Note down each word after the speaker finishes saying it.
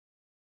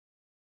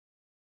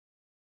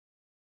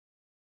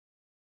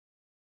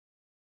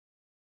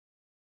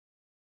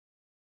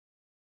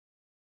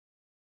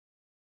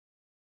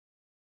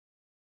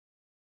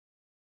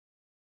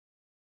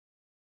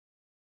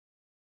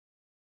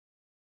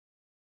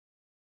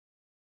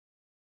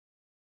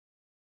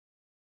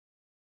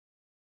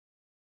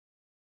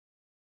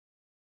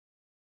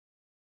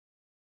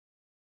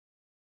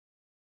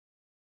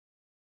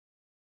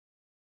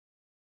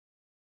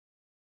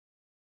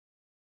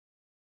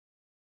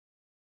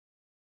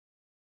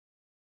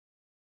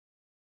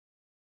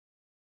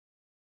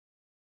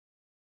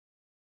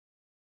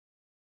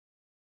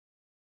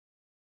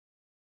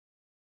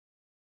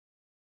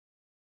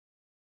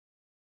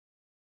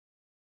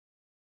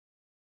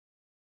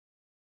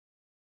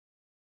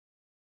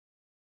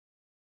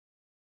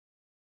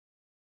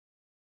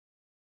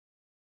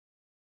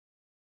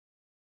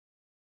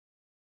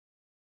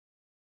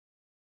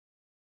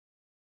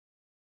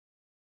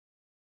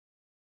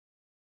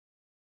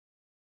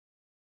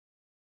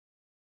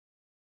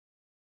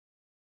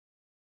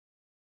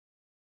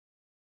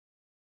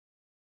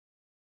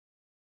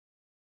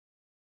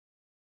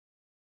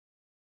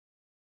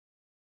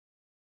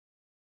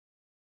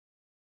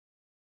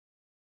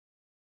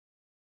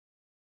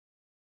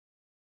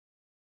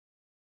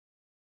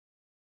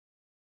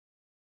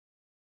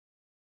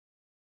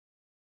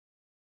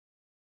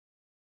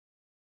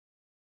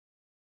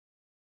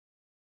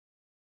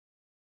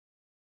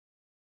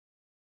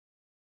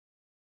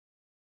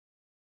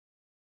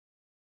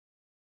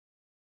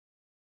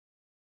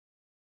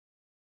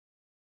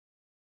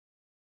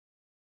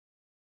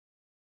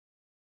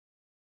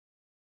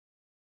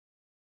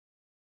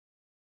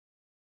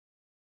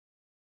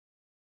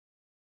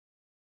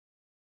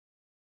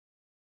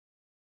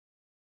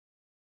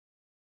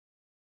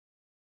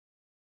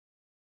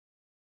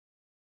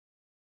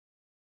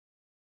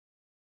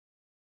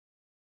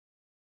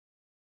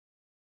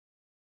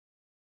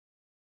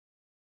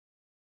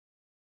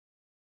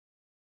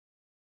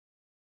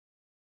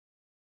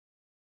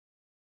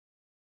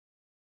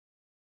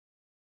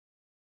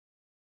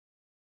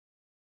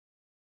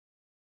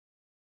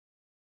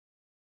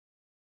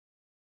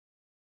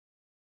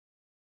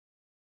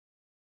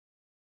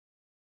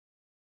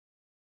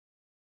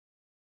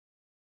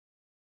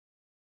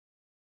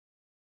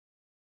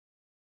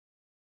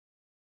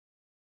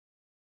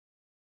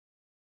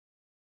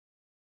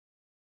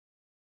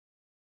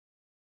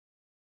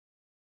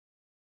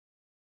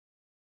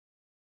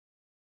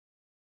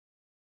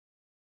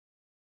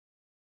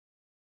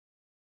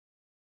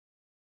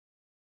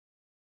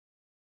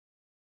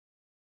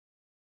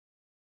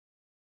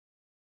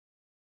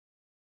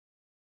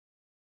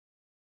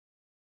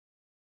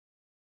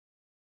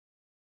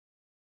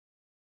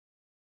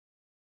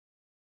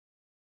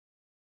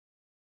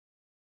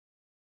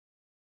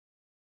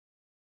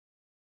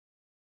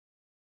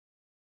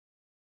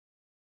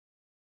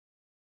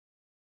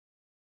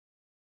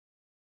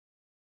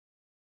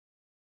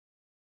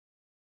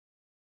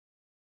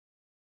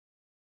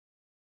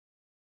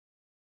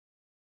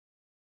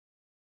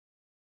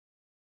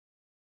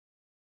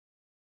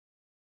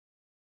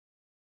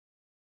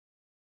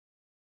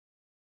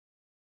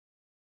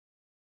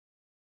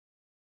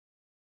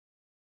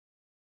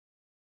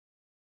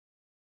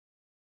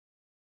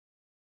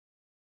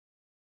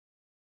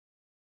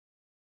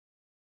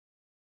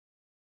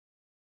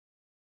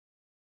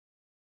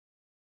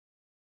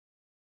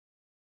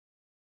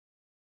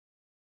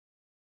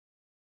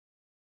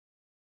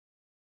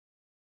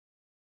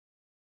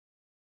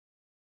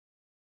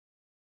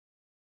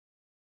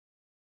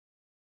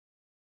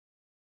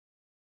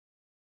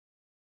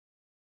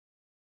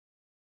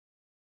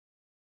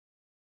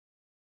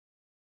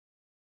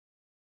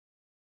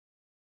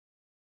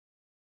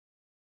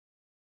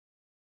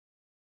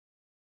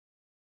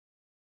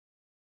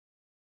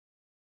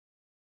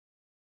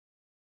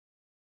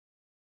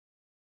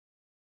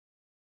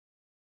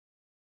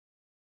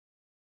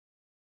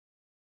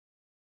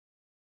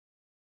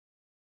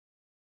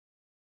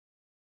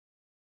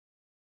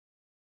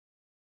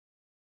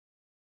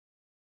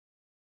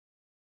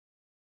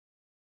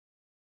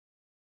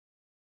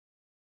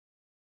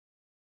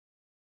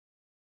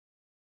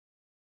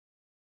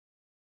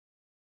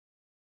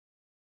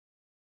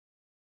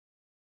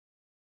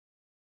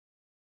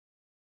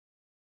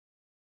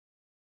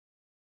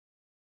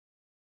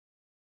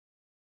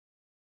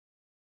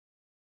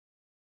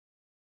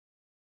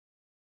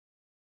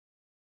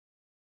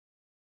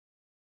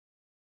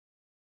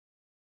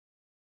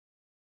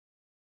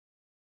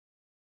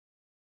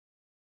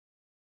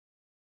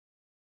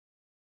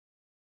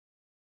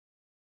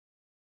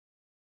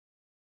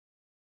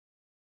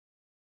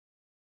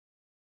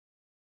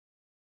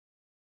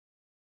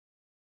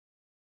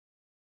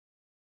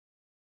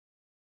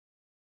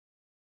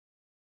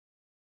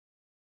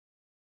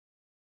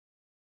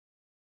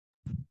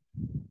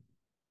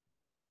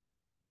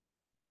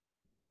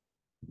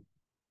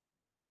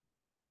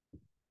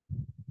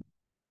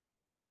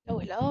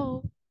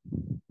Hello.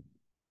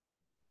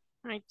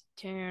 Hi,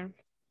 teacher.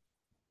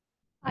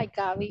 Hi,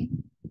 Gabby.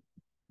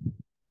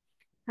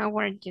 How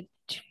are you?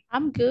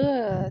 I'm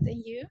good.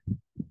 And you?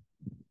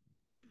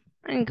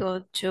 I'm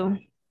good too.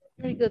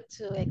 Very good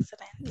too.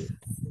 Excellent.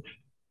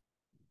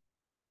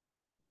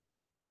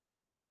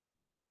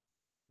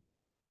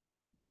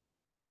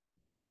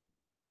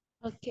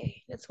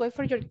 Okay, let's wait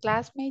for your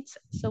classmates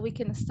so we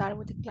can start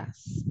with the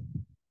class.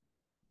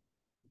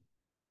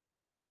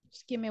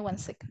 Just give me 1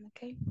 second,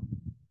 okay?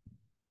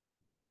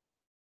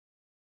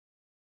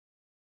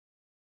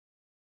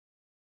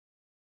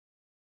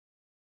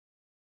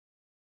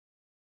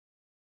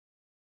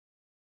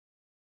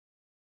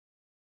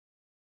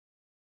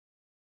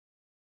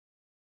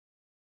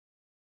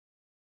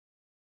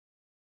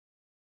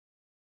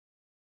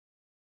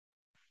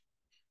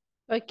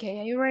 Okay,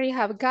 I already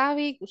have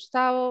Gabby,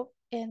 Gustavo,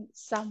 and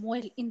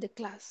Samuel in the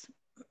class.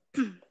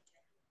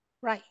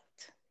 Right.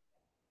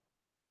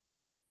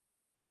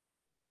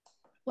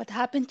 What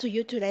happened to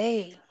you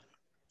today?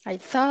 I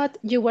thought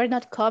you were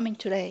not coming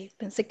today.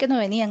 Pensé que no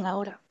venían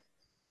ahora.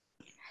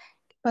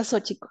 ¿Qué pasó,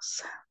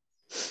 chicos?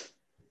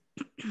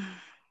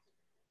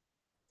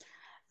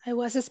 I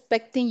was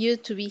expecting you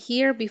to be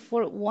here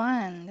before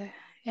 1,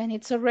 and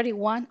it's already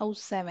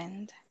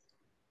 1:07.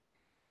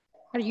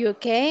 Are you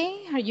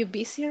okay? Are you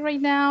busy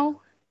right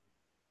now?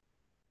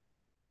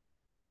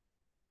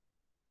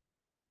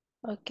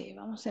 Ok,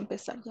 vamos a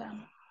empezar ya.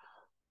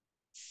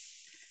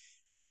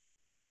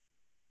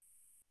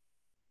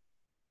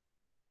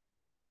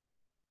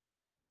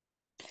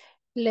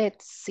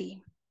 Let's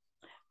see.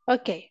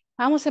 Okay,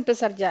 vamos a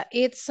empezar ya.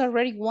 It's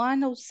already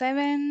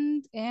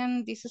 1:07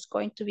 and this is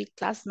going to be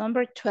class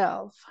number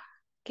 12.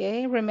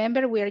 Okay,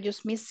 remember we are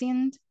just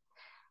missing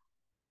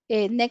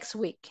next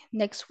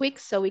week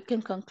so we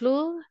can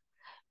conclude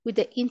with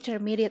the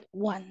intermediate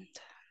one.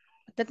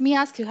 Let me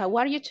ask you, how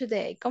are you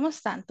today? ¿Cómo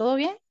están? ¿Todo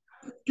bien?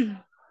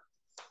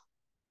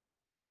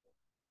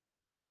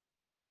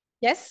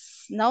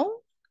 Yes?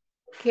 No?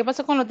 ¿Qué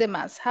pasó con los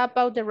demás? How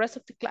about the rest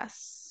of the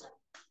class?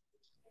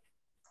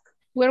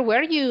 Where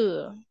were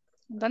you?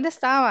 ¿Dónde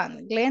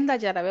estaban? Glenda,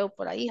 ya la veo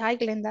por ahí. Hi,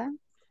 Glenda.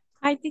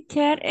 Hi,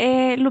 teacher.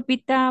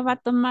 Lupita va a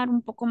tomar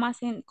un poco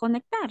más en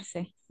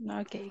conectarse.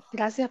 Ok,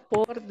 gracias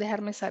por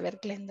dejarme saber,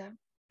 Glenda.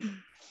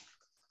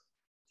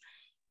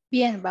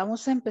 Bien,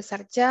 vamos a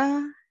empezar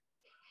ya.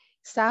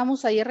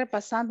 Estábamos ahí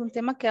repasando un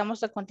tema que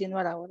vamos a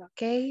continuar ahora,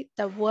 ok?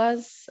 That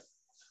was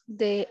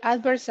the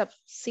adverbs of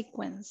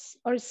sequence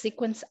or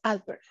sequence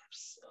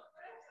adverbs.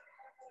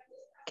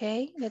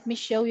 Okay, let me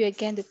show you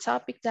again the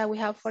topic that we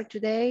have for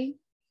today.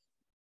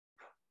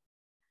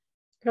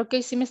 Creo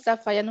que sí me está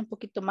fallando un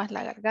poquito más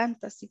la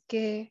garganta, así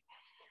que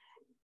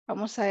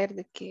vamos a ver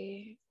de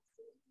que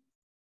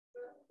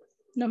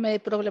no me dé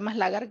problemas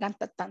la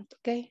garganta tanto,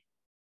 okay?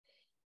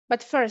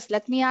 But first,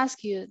 let me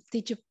ask you,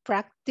 did you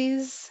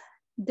practice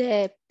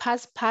the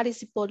past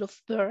participle of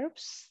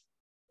verbs?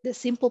 The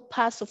simple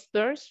past of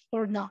verbs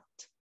or not?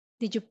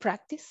 Did you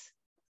practice?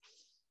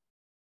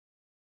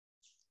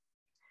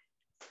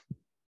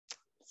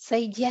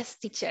 Say yes,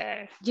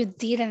 teacher. You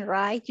didn't,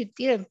 right? You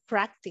didn't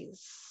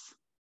practice.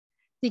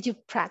 Did you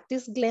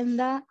practice,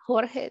 Glenda?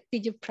 Jorge,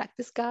 did you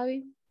practice,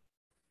 Gaby?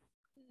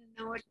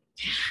 No,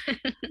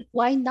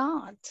 Why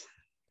not?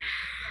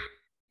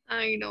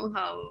 I know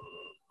how.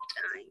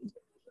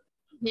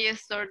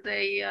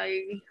 Yesterday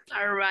I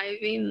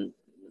arrived in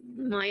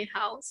my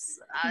house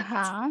at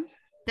Uh-huh.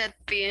 10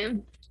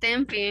 p.m.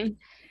 10 p.m.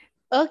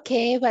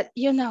 Okay, but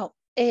you know,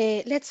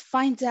 let's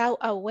find out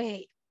a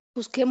way.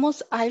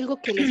 Busquemos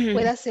algo que les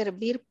pueda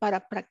servir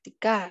para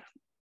practicar.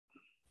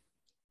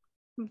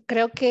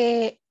 Creo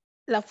que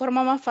la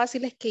forma más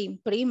fácil es que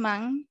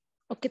impriman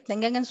o que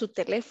tengan en su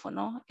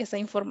teléfono esa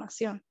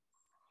información.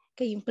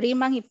 Que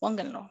impriman y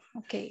pónganlo.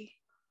 Ok.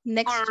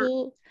 Next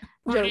to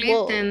Or your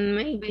wall. listen,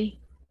 maybe.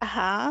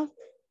 Ajá.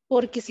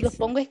 Porque si los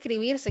pongo a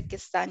escribir, sé que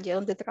están ya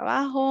donde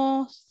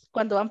trabajo,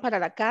 cuando van para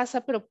la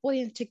casa, pero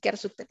pueden chequear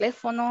su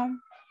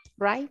teléfono,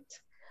 right?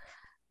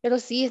 Pero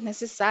sí es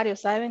necesario,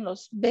 ¿saben?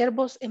 Los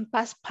verbos en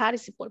past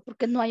participle,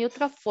 porque no hay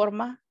otra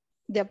forma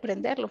de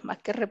aprenderlos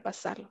más que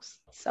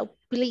repasarlos. So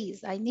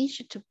please, I need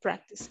you to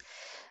practice.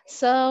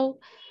 So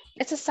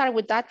let's start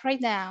with that right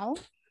now.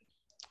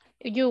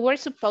 You were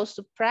supposed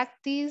to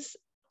practice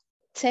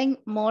 10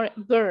 more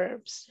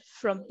verbs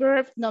from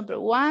verb number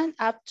 1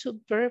 up to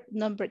verb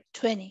number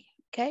 20,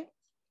 okay?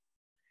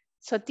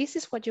 So this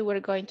is what you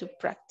were going to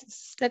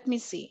practice. Let me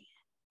see.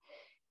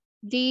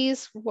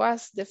 This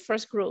was the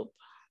first group.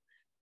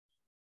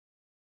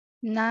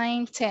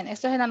 9, 10.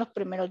 Estos eran los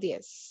primeros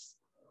 10.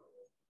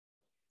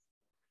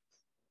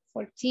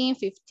 14,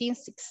 15,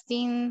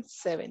 16,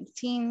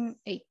 17,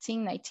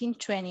 18, 19,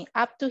 20,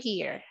 up to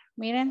here.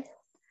 Miren.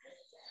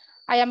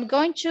 I am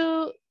going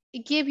to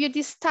give you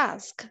this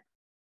task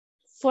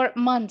for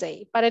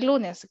Monday, para el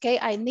lunes, okay?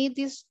 I need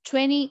these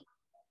 20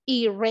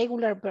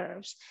 irregular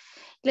verbs.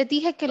 Les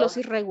dije que los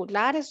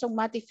irregulares son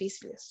más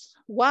difíciles.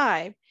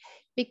 Why?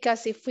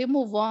 Because if we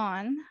move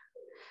on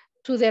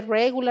to the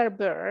regular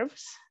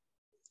verbs,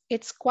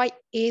 it's quite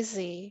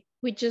easy.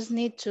 We just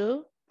need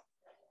to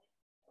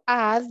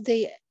add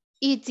the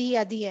ed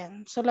at the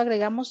end. Solo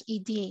agregamos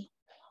ed.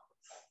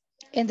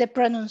 And the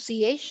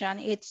pronunciation,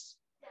 it's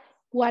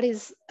what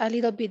is a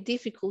little bit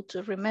difficult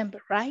to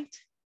remember, right?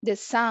 The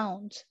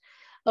sound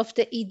of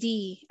the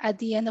ed at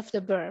the end of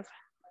the verb.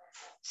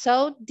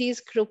 So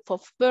this group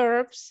of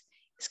verbs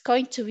is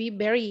going to be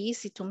very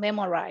easy to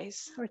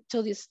memorize or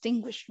to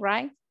distinguish,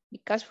 right?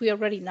 Because we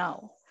already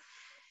know.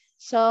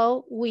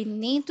 So we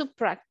need to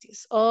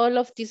practice all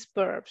of these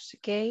verbs,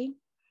 okay?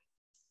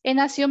 And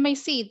as you may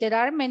see, there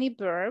are many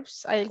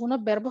verbs, hay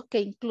algunos verbos que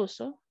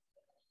incluso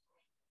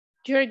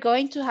you're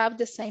going to have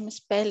the same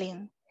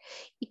spelling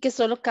y que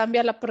solo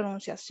cambia la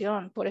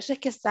pronunciación. Por eso es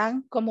que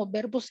están como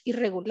verbos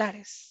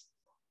irregulares.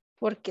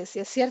 Porque sí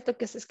es cierto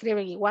que se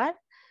escriben igual,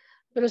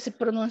 pero se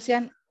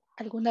pronuncian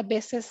algunas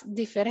veces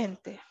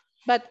diferente.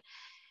 But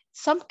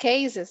some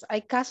cases,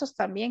 hay casos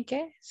también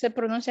que se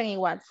pronuncian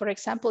igual. For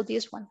example,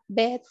 this one,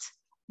 bet,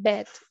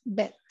 bet,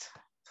 bet.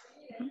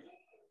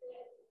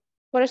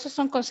 Por eso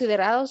son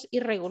considerados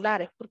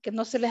irregulares, porque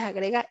no se les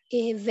agrega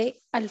ed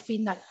al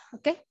final,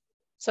 ¿ok?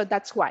 So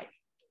that's why.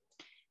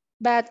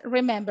 But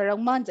remember,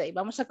 on Monday,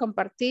 vamos a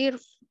compartir,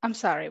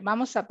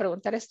 vamos a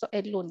preguntar esto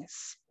el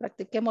lunes.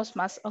 Practiquemos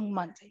más on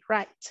Monday,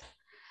 right?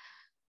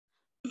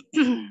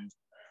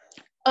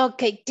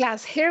 Okay,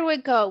 class, here we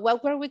go.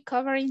 What were we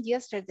covering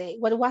yesterday?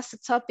 What was the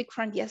topic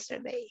from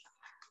yesterday?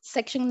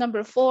 Section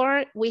number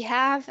 4, we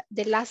have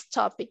the last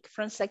topic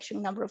from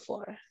section number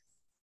 4.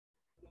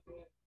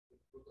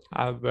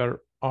 Adverb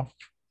of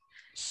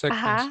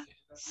sequence.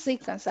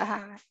 Sequence,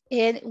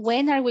 And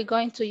when are we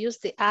going to use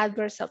the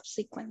adverbs of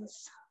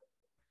sequence?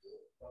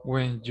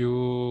 When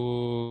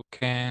you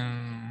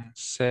can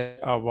say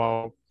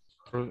about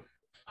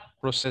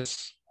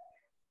process.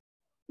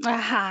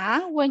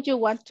 When you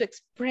want to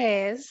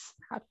express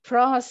a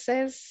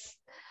process,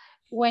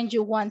 when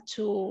you want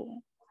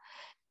to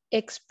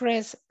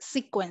express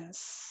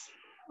sequence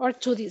or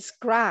to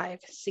describe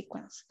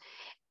sequence.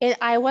 And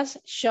I was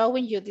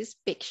showing you this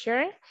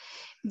picture.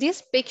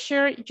 This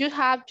picture, you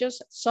have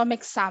just some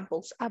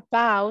examples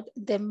about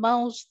the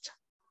most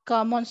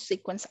common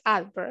sequence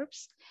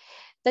adverbs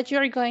that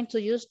you're going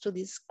to use to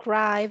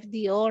describe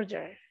the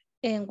order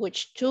in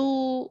which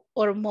two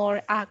or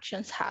more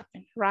actions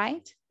happen,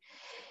 right?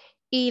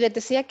 Y les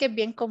decía que es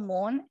bien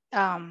común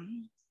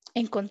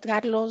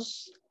encontrar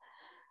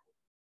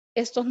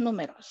estos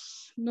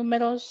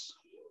números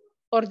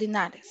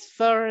ordinales,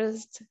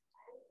 first,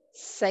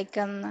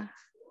 second,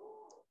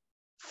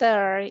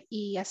 third,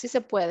 y así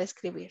se puede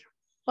escribir.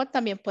 O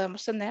también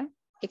podemos tener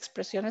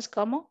expresiones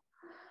como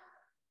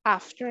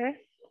after,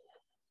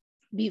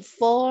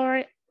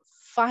 before,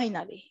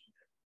 finally,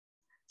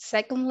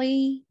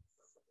 secondly,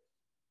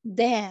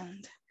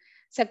 then.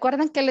 ¿Se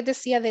acuerdan que les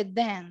decía de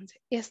then?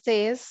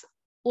 Este es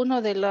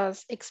uno de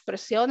las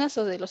expresiones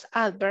o de los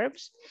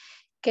adverbs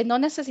que no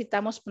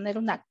necesitamos poner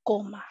una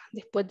coma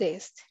después de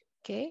este,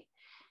 ¿ok?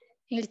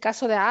 En el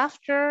caso de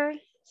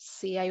after,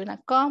 sí hay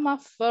una coma,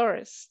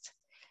 first,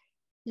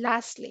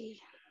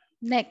 lastly,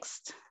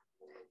 next.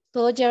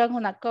 Todos llevan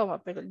una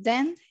coma, pero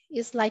then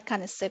is like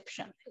an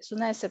exception. Es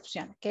una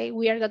excepción, ¿ok?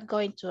 We are not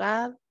going to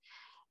add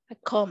a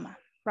comma,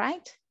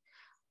 right?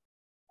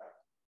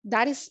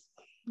 That is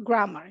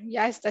grammar.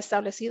 Ya está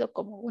establecido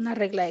como una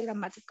regla de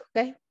gramática,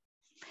 ¿ok?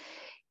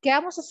 ¿Qué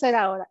vamos a hacer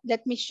ahora?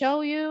 Let me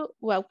show you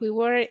what we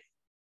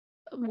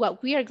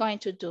are going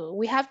to do.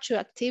 We have 2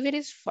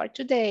 activities for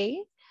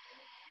today,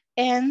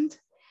 and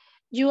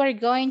you are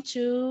going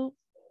to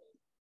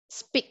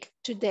speak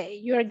today.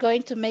 You are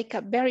going to make a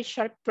very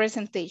short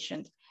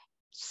presentation,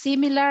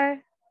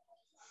 similar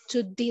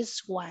to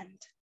this one.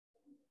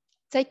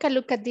 Take a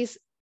look at this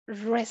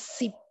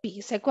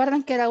recipe. ¿Se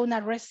acuerdan que era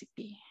una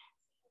recipe?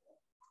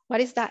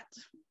 What is that?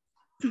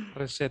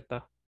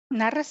 Receta.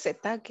 Una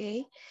receta,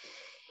 okay.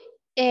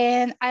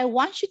 And I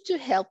want you to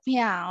help me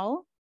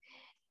out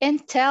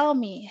and tell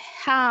me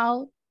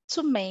how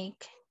to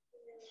make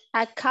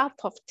a cup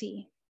of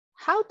tea.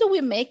 How do we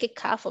make a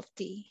cup of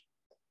tea?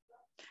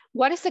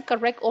 What is the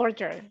correct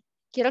order?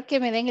 Quiero que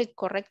me den el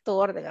correcto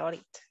orden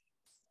ahorita.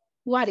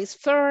 What is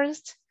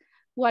first?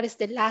 What is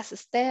the last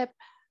step?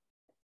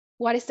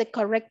 What is the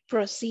correct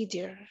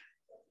procedure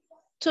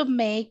to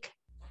make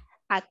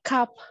a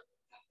cup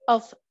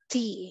of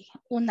tea?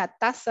 Una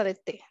taza de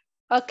té.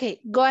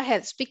 Okay, go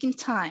ahead, speaking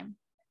time.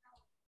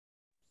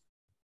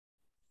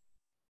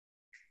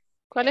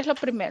 ¿Cuál es lo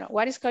primero?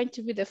 What is going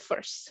to be the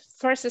first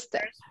step? First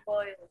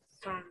boil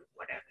some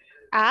whatever.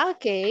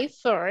 Okay,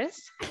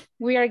 first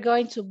we are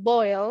going to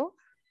boil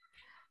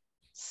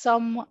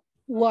some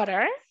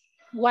water.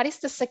 What is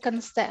the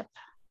second step?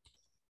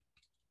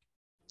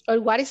 Or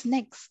what is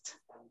next?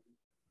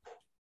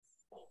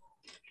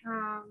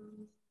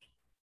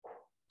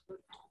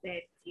 Put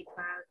the tea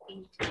bag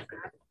into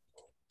cup.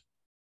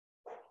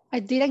 I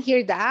didn't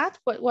hear that.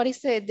 What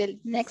is the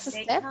next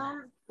step?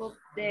 Second, put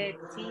the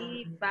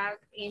tea bag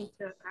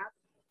into cup.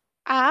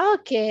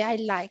 Okay, I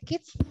like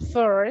it.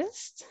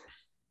 First,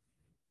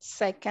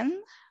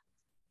 second,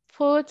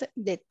 put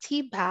the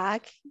tea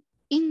bag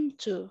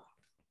into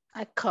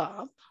a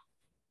cup.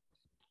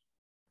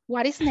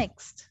 What is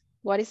next?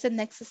 What is the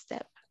next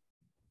step?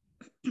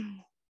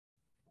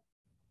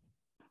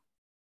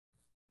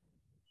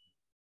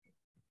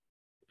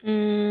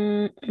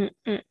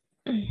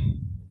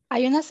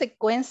 Hay una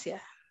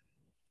secuencia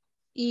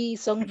y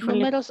son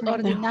números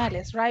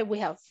ordinales, right? We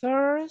have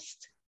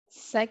first,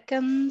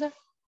 second.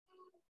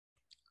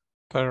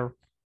 Third.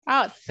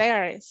 Oh,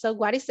 third. So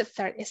what is the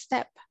third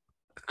step?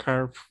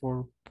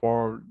 Careful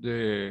pour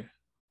the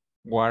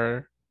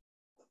water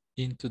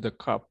into the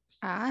cup.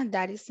 Ah,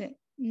 that is the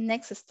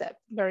next step.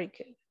 Very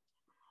good.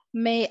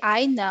 May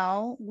I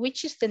know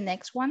which is the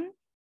next one?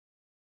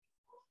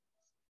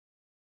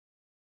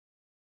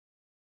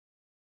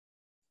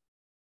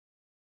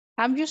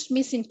 I'm just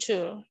missing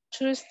two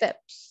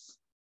steps.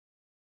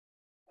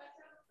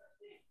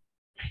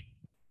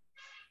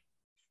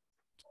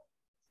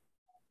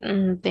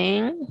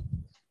 Then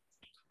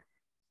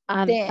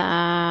add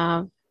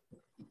the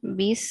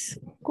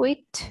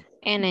biscuit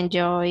and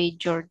enjoy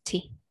your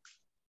tea.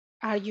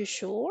 Are you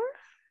sure?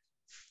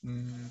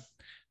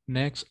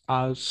 Next,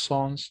 add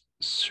some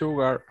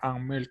sugar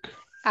and milk.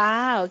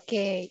 Ah,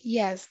 okay.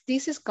 Yes,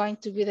 this is going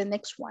to be the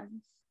next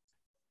one.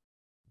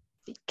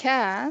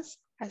 Because,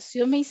 as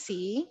you may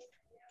see,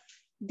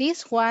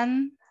 this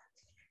one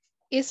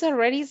is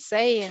already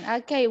saying,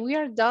 okay, we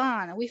are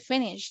done. We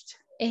finished.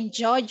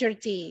 Enjoy your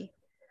tea.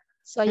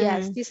 So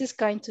yes, this is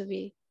going to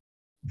be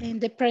in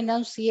the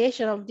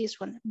pronunciation of this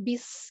one,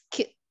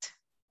 biscuit.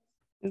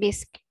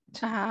 Biscuit.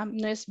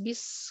 No es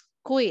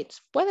biscuit.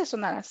 Puede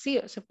sonar así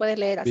o se puede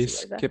leer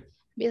así, ¿verdad?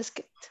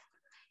 Biscuit.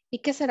 ¿Y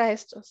qué será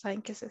esto?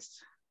 ¿Saben qué es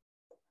esto?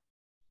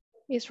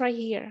 It's right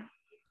here.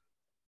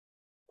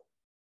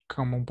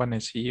 Como un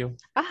panecillo.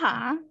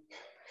 Ajá.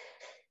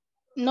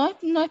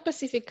 No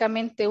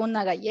específicamente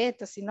una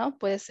galleta, sino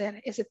puede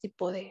ser ese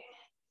tipo de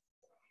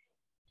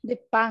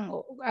pan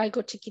o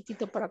algo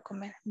chiquitito para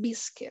comer.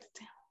 Biscuit.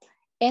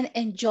 And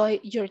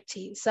enjoy your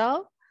tea.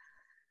 So,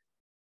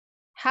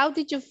 how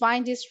did you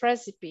find this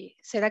recipe?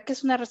 ¿Será que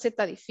es una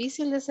receta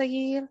difícil de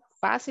seguir?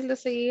 ¿Fácil de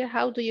seguir?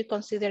 How do you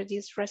consider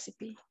this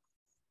recipe?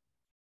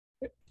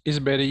 It's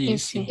very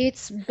easy.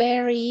 It's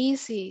very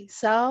easy.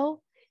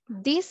 So,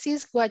 this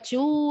is what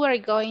you are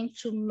going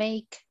to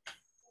make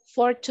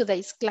for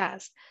today's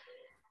class.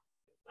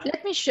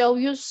 Let me show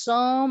you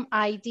some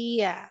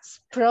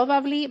ideas.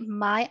 Probably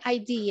my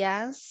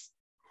ideas,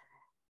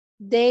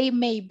 they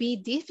may be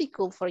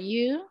difficult for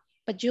you,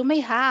 but you may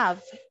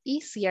have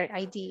easier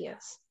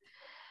ideas.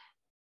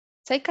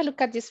 Take a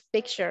look at this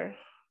picture.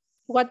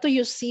 What do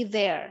you see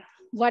there?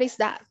 What is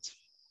that?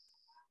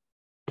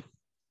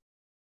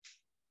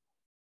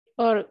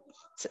 Or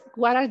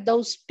what are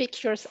those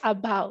pictures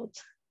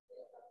about?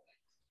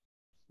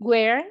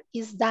 Where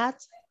is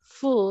that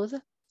food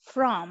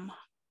from?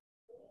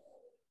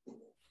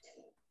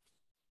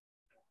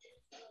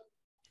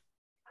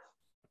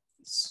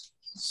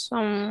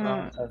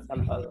 Some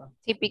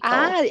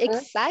typical.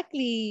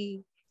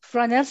 Exactly.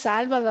 From El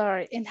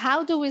Salvador. And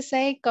how do we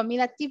say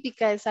comida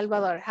típica de El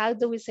Salvador? How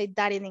do we say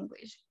that in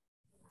English?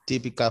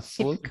 Typical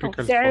food.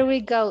 There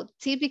we go.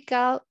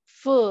 Typical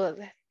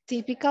food.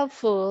 Typical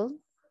food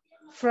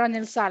from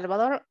El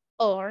Salvador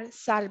or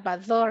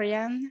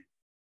Salvadorian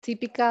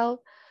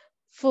typical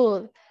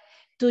food.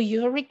 Do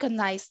you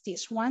recognize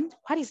this one?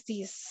 What is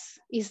this?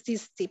 Is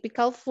this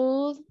typical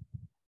food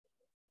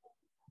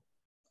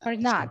or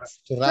not?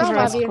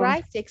 Probably,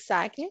 right?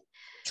 Exactly.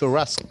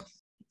 Churrasco.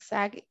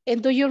 Exactly.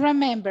 And do you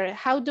remember,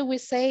 how do we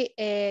say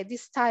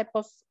this type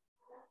of,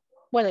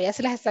 bueno, ya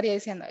se las estaría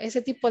diciendo,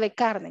 ese tipo de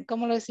carne,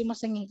 ¿cómo lo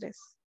decimos en inglés?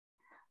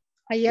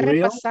 Ayer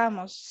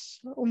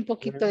repasamos un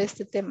poquito de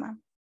este tema.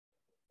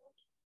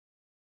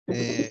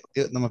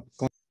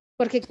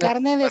 Porque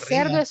carne de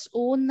cerdo es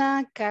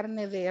una,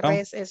 carne de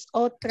res es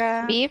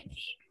otra. Beef.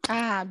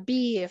 Ah,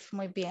 beef,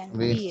 muy bien,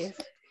 beef.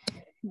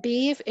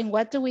 Beef, and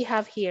what do we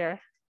have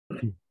here?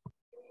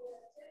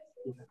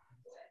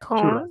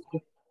 Corn.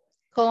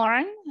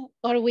 Corn,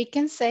 or we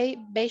can say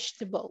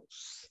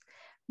vegetables.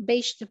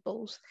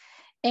 Vegetables.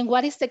 And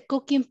what is the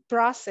cooking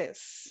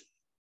process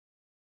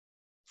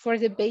for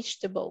the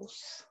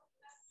vegetables?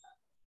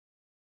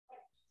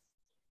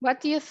 What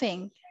do you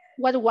think?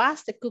 What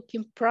was the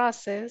cooking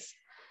process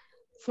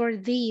for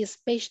these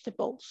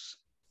vegetables?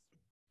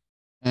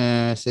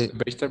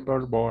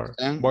 Vegetable boil.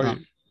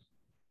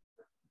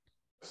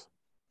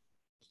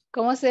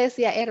 ¿Cómo se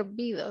decía?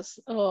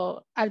 Hervidos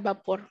o al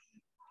vapor.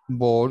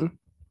 Bowl.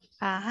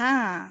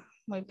 Ajá,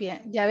 muy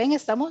bien. Ya ven,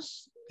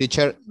 estamos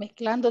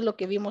mezclando lo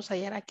que vimos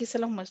ayer. Aquí se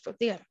los muestro,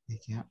 díganme.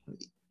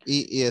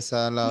 Y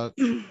esa no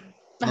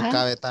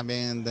cabe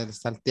también de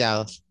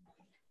salteados.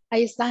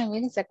 Ahí están,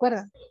 miren, ¿se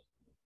acuerdan?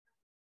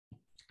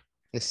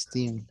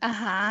 Steam.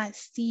 Ajá,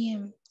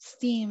 steam.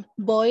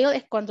 Boil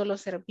es cuando lo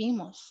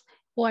servimos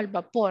o al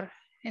vapor.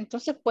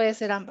 Entonces puede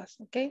ser ambas,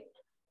 ¿ok?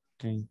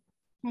 Okay.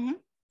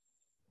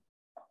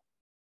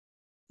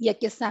 Y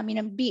aquí está,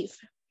 miren, beef.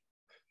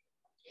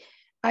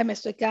 Ay, me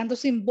estoy quedando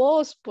sin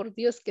voz. Por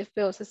Dios, qué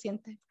feo se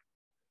siente.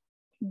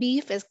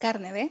 Beef es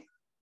carne de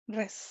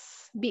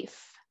res.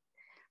 Beef.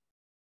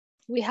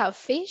 We have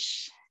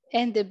fish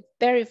and the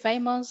very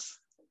famous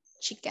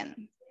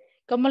chicken.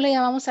 ¿Cómo le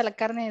llamamos a la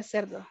carne de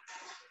cerdo?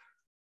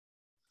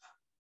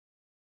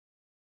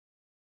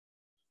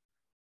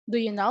 Do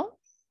you know?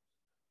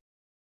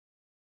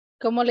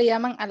 ¿Cómo le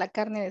llaman a la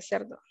carne de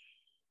cerdo?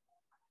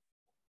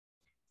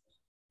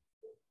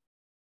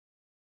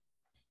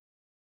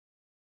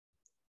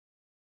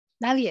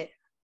 Nadie.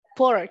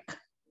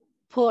 Pork.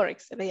 Pork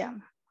se le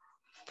llama.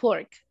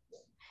 Pork.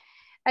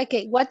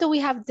 Okay, what do we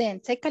have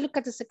then? Take a look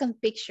at the second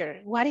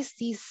picture. What is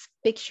this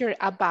picture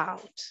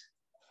about?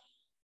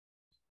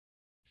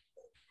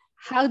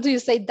 How do you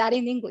say that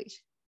in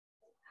English?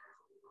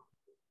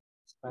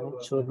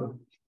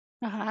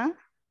 Uh-huh.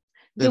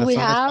 Do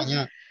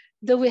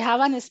we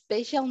have a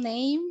special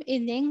name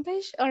in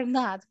English or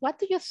not? What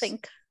do you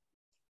think?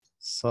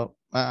 So,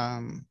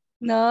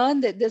 No,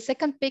 the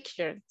second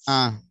picture.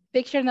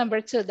 Picture number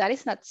 2. That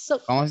is not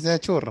soup. ¿Cómo se dice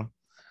churro?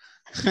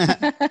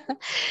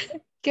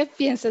 ¿Qué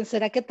piensan?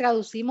 ¿Será que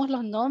traducimos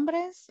los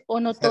nombres o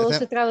no todos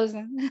se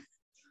traducen?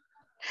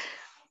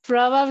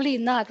 Probably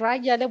not,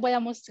 right? Ya les voy a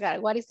mostrar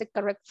what is the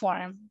correct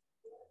form.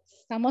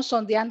 Estamos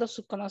sondeando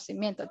su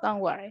conocimiento, don't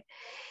worry.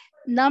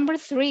 Number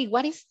 3,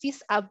 what is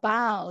this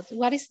about?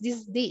 What is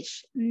this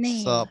dish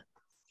name? Sup.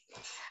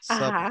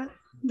 Ajá.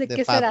 ¿De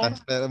qué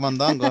patas, será?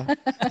 mondongo.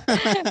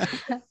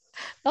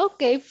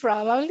 Okay,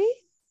 probably.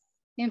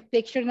 In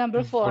picture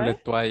number 4.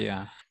 Con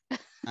toalla.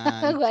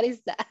 What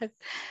is that?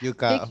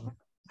 Yuca.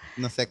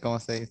 No sé cómo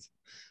se dice.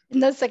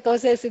 No sé cómo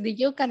se dice de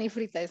yuca ni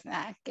fritas.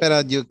 Okay. Pero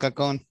yuca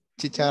con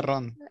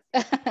chicharrón.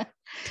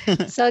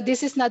 So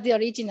this is not the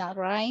original,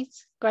 right?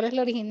 ¿Cuál es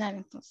la original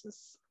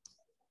entonces?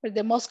 Or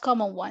the most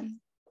common one.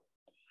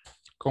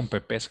 Con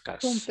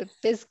pepescas. Con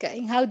pepesca.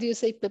 And how do you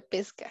say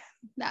pepesca?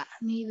 Nah,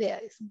 ni idea.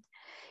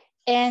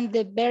 And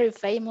the very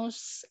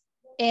famous,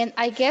 and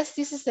I guess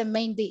this is the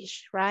main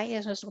dish, right?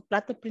 Es nuestro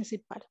plato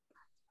principal.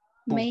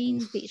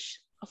 Main dish.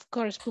 Of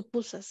course,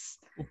 pupusas.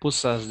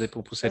 Pupusas de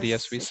pupusería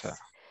suiza.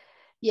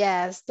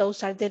 Yes,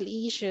 those are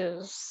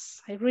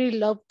delicious. I really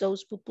love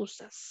those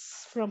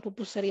pupusas from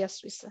Pupusería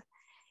Suiza.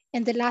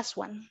 And the last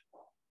one.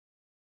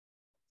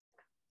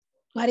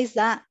 What is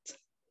that?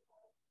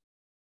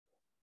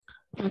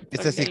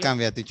 Este sí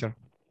cambia, teacher.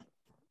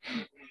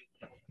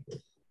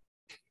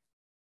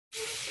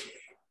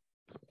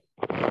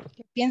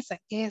 ¿Qué piensa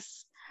que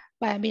es?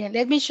 Bueno, miren,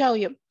 let me show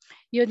you.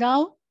 You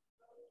know,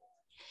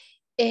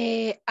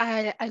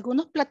 a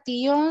algunos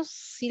platillos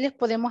sí les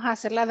podemos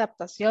hacer la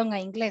adaptación a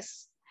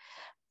inglés.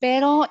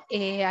 Pero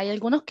hay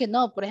algunos que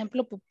no. Por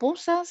ejemplo,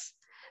 pupusas,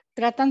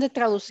 tratan de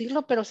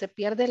traducirlo, pero se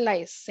pierde la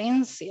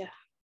esencia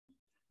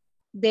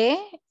de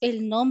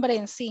el nombre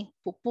en sí,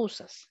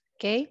 pupusas,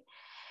 ¿ok?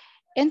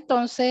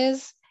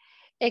 Entonces,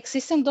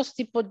 existen dos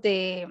tipos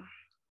de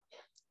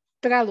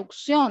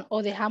traducción.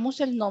 O dejamos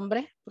el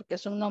nombre, porque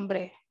es un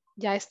nombre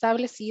ya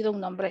establecido,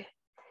 un nombre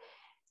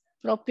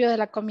propio de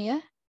la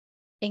comida,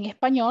 en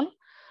español,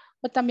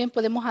 o también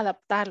podemos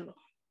adaptarlo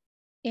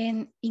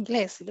en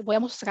inglés. Les voy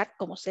a mostrar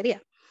cómo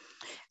sería.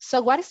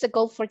 So what is the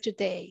goal for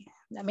today?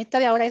 La meta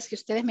de ahora es que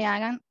ustedes me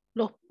hagan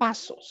los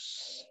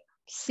pasos.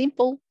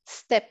 Simple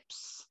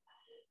steps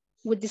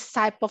with this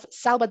type of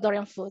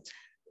Salvadorian food.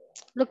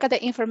 Look at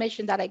the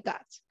information that I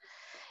got.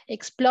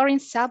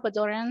 Exploring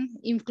Salvadorian,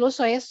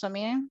 incluso eso,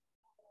 miren.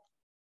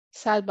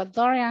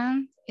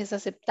 Salvadorian es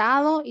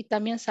aceptado y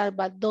también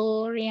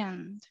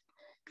Salvadorian.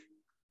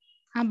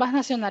 Ambas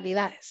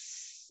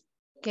nacionalidades.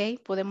 Ok,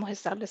 podemos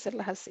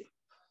establecerlas así.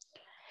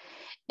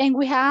 And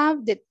we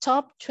have the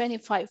top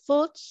 25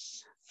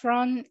 foods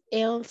from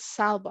El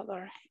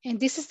Salvador. And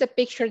this is the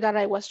picture that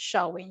I was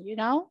showing, you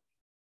know?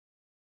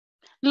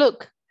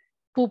 Look,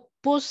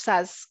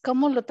 pupusas,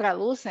 ¿cómo lo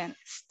traducen?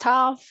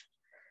 Stuffed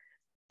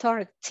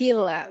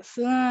tortillas.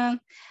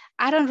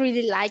 I don't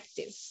really like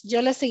this.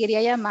 Yo le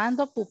seguiría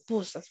llamando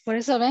pupusas. Por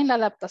eso ven, la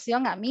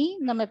adaptación a mí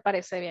no me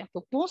parece bien.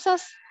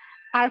 Pupusas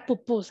are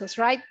pupusas,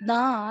 right?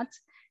 Not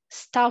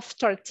stuffed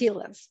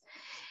tortillas.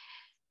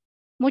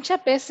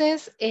 Muchas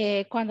veces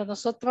cuando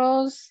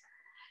nosotros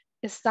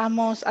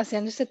estamos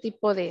haciendo este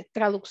tipo de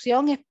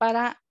traducción es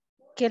para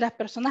que las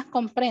personas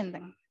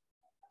comprendan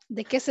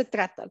de qué se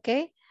trata, ¿ok?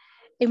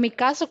 En mi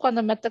caso,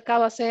 cuando me ha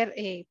tocado hacer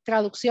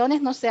traducciones,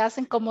 no se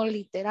hacen como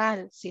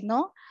literal,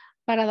 sino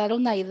para dar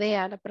una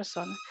idea a la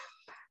persona.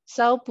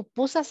 So,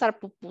 pupusas are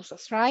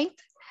pupusas, right?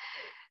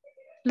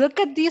 Look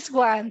at this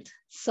one.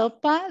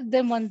 Sopa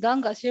de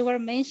mondongos you were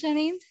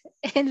mentioning.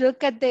 And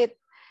look at the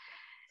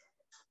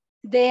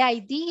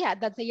idea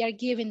that they are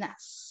giving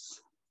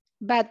us.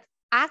 But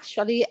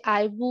actually,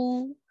 I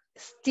will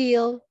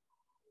still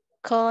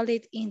call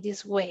it in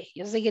this way.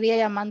 Yo seguiría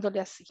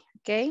llamándole así,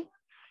 ¿ok?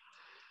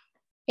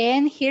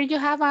 And here you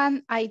have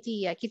an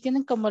idea. Aquí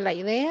tienen como la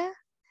idea.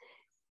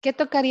 ¿Qué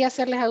tocaría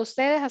hacerles a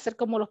ustedes? Hacer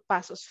como los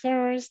pasos.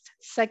 First,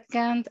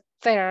 second,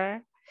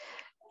 third.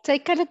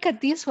 Take a look at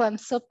this one.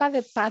 Sopa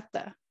de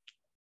pata.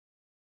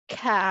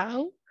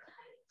 Cow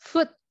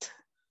foot.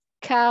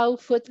 Cow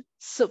foot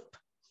soup.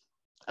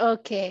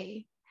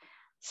 Okay.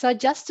 So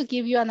just to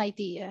give you an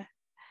idea.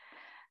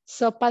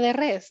 Sopa de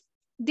res.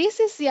 This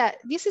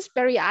is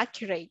very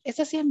accurate.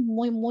 Esta sí es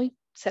muy, muy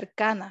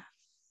cercana.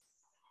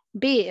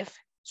 Beef,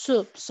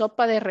 Soup,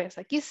 sopa de res.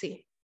 Aquí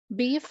sí.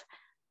 Beef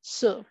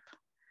soup.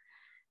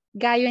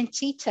 Gallo en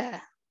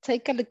chicha.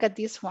 Take a look at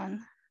this one.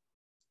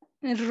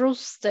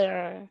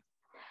 Rooster.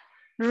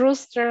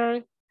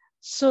 Rooster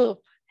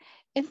soup.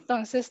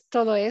 Entonces,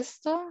 todo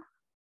esto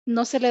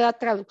no se le da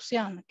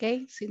traducción,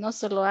 ¿ok? Sino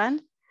solo al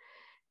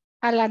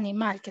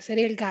animal, que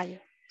sería el gallo.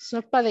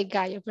 Sopa de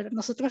gallo, pero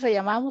nosotros le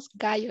llamamos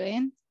gallo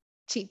en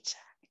chicha,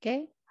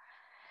 ¿ok?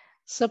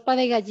 Sopa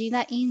de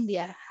gallina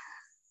india.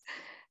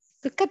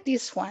 Look at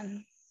this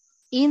one.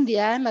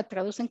 India la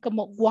traducen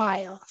como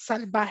wild,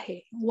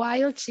 salvaje.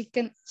 Wild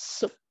chicken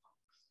soup.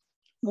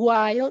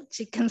 Wild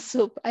chicken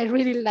soup. I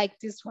really like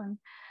this one.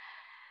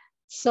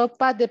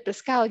 Sopa de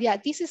pescado. Yeah,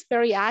 this is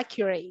very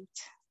accurate.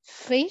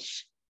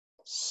 Fish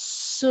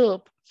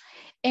soup.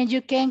 And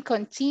you can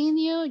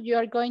continue. You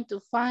are going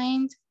to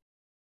find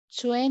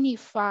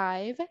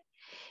 25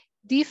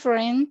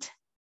 different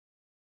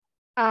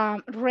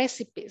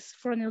recipes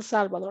from El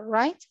Salvador,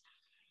 right?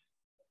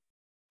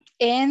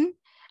 And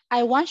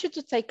I want you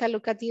to take a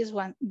look at this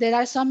one. There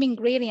are some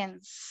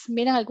ingredients.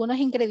 Miren algunos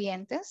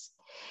ingredientes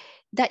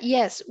that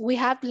yes, we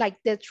have like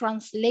the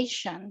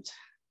translation.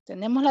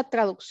 Tenemos la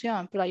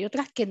traducción, pero hay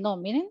otras que no,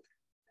 miren.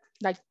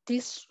 Like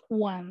this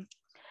one.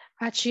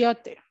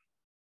 Achiote.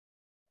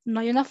 No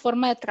hay una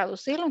forma de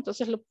traducirlo,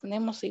 entonces lo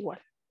ponemos igual.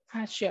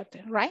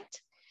 Achiote,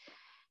 right?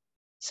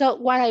 So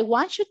what I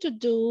want you to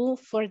do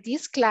for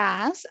this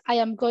class, I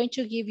am going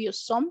to give you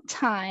some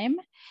time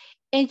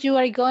and you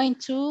are going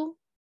to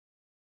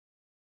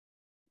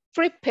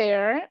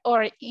prepare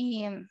or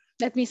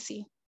let me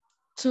see,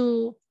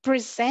 to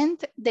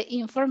present the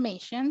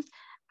information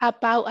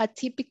about a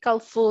typical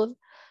food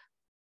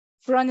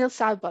from El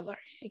Salvador,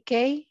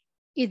 okay?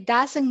 It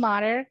doesn't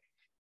matter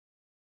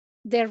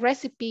the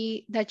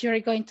recipe that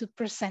you're going to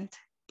present.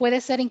 Puede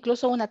ser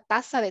incluso una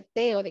taza de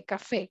té o de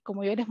café,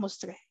 como yo les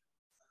mostré.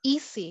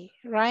 Easy,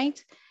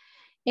 right?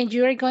 And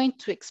you're going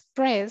to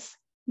express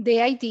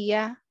the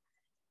idea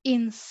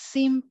in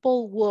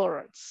simple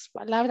words,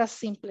 palabras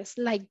simples,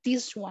 like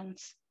these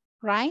ones,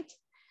 right?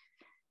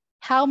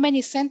 How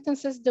many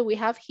sentences do we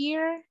have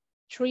here?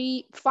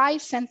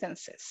 5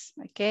 sentences,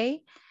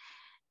 okay?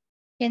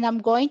 And I'm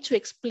going to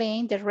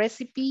explain the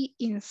recipe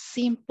in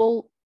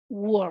simple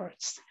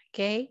words,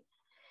 okay?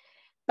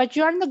 But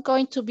you're not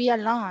going to be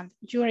alone.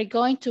 You are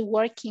going to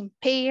work in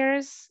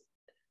pairs,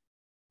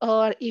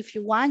 or if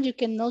you want, you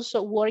can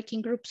also work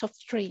in groups of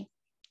 3.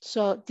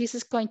 So this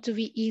is going to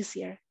be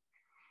easier.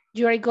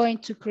 You are going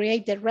to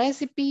create the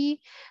recipe,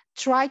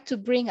 try to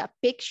bring a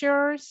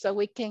picture so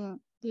we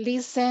can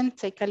listen,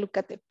 take a look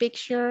at the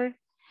picture.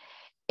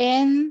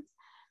 And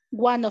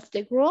one of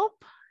the group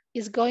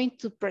is going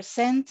to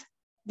present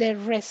the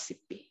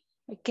recipe,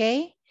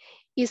 okay?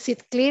 Is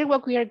it clear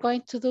what we are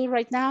going to do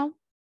right now?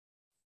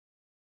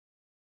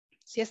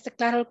 ¿Sí está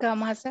claro lo que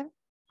vamos a hacer?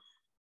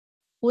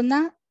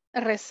 Una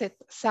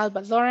receta,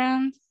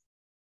 Salvadoran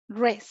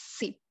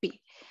recipe.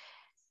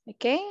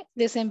 Okay,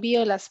 les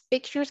envío las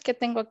pictures que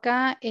tengo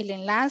acá, el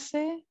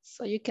enlace,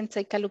 so you can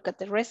take a look at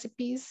the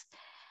recipes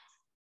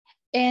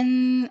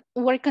and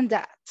work on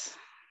that.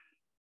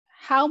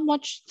 How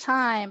much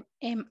time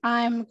am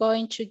I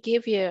going to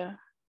give you?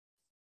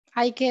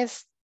 I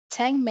guess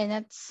 10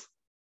 minutes.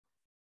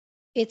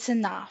 It's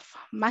enough.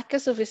 Más que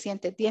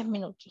suficiente, 10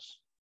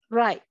 minutos.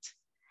 Right.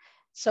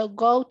 So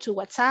go to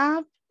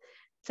WhatsApp,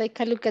 take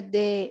a look at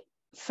the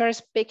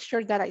first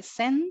picture that I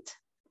sent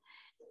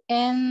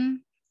and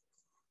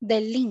the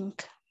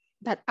link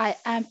that I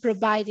am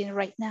providing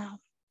right now,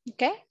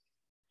 okay?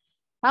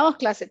 Vamos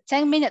clase,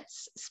 10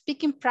 minutes,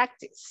 speaking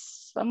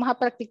practice. Vamos a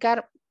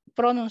practicar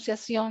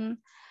pronunciación,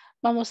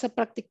 vamos a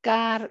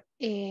practicar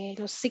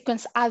los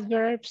sequence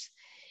adverbs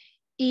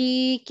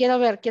y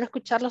quiero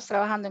escucharlos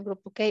trabajando en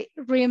grupo, okay?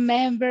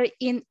 Remember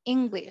in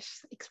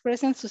English,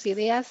 expresen sus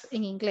ideas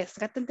en inglés,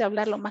 traten de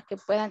hablar lo más que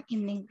puedan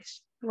in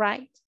English,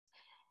 right?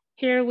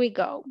 Here we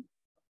go.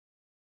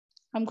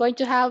 I'm going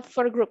to have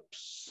 4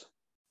 groups.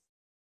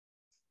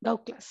 Go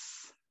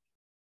class.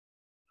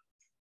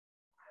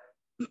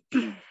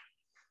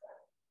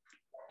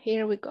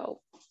 Here we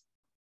go.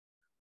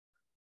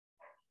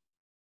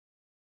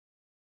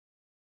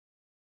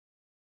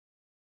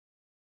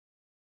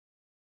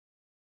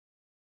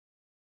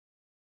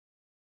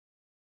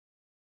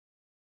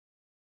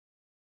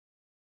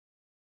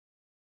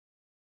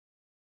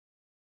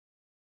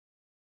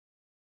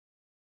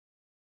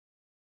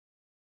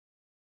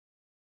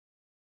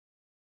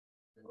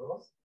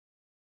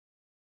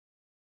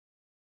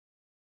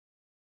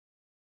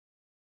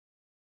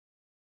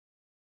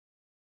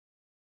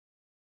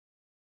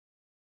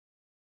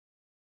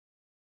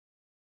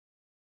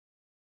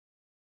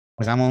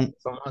 Hagamos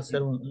Vamos a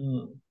hacer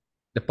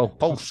de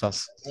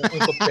pausas. un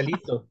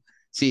coctelito,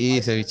 Sí,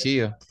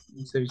 cevichillo.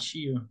 un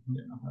cevichillo.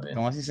 A ver.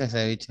 ¿Cómo así se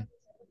ceviche?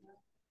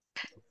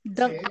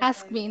 Don't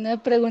ask me, no me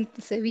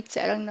preguntes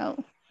ceviche, I don't know.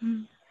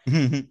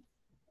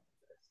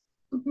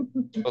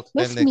 Cóctel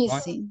Who's de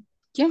missing?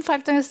 ¿Quién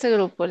falta en este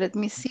grupo? Let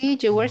me see,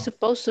 you were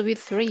supposed to be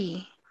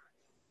 3.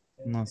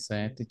 no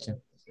sé,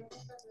 teacher.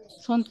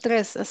 Son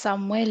tres.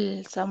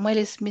 Samuel. Samuel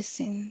is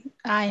missing.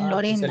 Ah, en Aquí se ha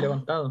Lorena.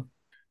 levantado.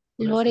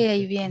 Por eso Lore es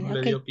ahí que viene. no le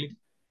Ok. dio clic.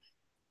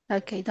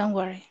 Ok, don't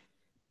worry.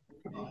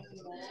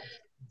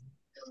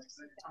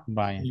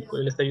 Vaya. Y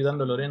pues le está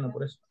ayudando Lorena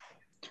por eso.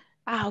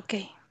 Ah, ok.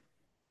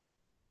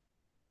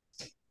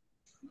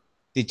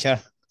 Teacher,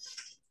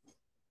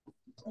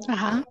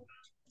 Ajá.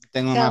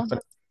 tengo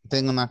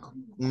Tell.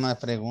 una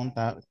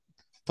pregunta.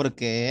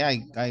 Porque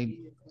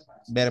hay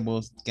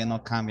verbos que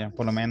no cambian,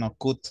 por lo menos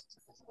could.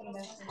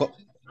 Co-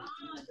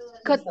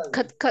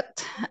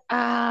 Cut.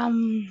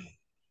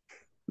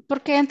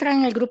 Porque entran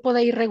en el grupo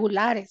de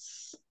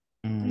irregulares.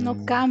 No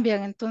mm,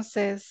 cambian,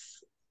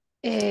 entonces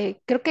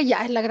creo que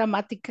ya es la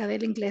gramática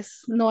del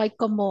inglés. No hay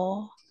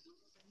como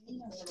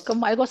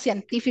algo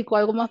científico,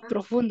 algo más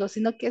profundo,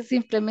 sino que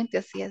simplemente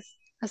así es.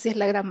 Así es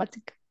la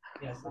gramática.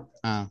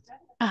 ah,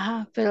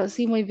 Ajá, pero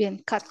sí, muy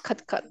bien. Cut.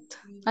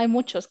 Hay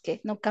muchos que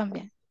no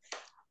cambian.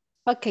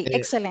 Ok, eh,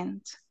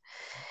 excelente.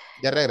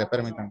 ya regresé,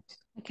 permítanme.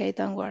 Ok,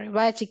 don't worry.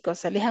 Vaya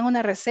chicos, elijan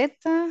una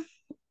receta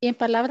y en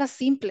palabras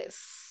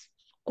simples,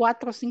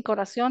 4 o 5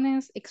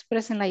 oraciones,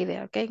 expresen la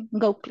idea, ok?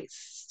 Go, please.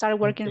 Start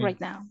working Ok. right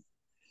now.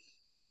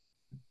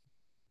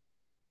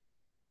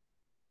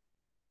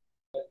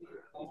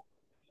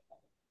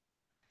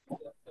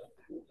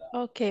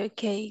 Ok.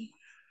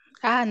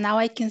 Ah, now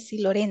I can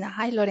see Lorena.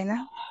 Hi,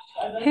 Lorena.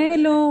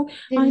 Hello.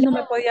 Ay, Hello. no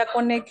me podía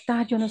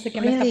conectar. Yo no sé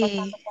qué me está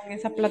pasando Really? con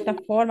esa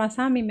plataforma.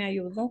 Sammy me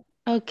ayudó,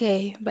 Ok,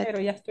 but pero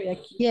ya estoy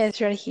aquí. yes,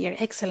 you're here.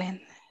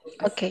 Excellent.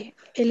 Ok,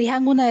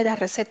 elijan una de las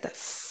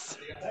recetas.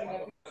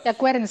 Y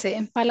acuérdense,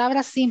 en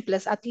palabras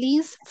simples, at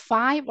least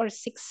 5 or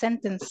 6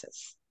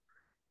 sentences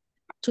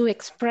to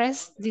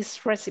express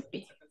this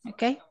recipe.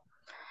 Ok.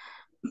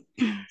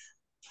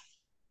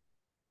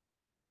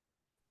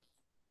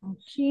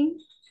 Aquí.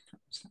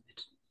 Vamos a ver.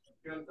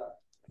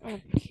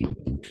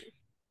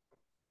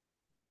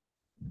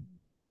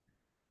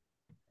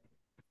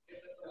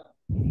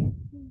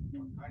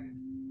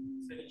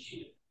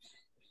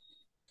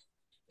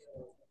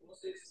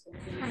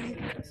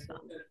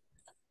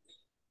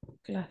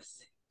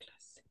 Clase.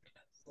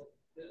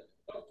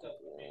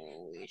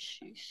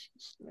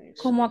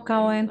 ¿Cómo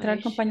acabo de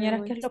entrar,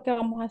 compañera? ¿Qué es lo que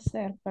vamos a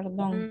hacer?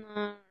 Perdón.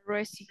 Una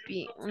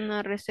recipe,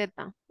 una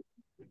receta.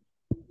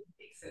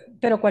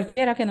 Pero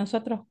cualquiera que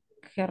nosotros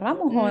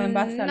querramos o en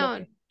base a lo No,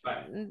 que...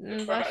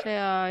 en base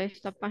a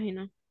esta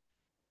página.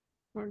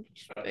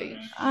 Workspace.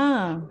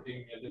 Ah,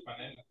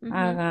 Ujú.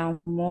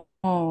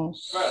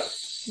 hagamos.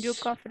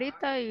 Yuca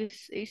frita y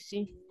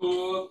sí.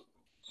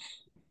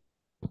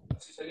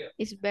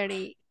 It's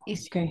very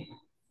easy. Ok.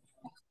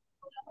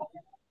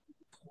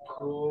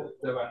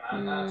 De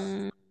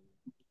bananas.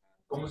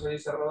 ¿Cómo se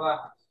dice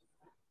rodajas?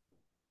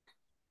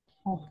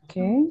 Ok.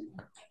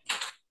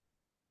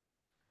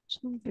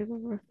 Some people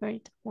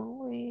prefer to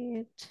go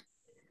with.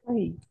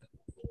 Ay,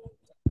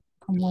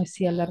 como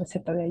decía la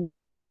receta de ahí.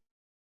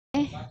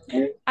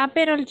 Ah,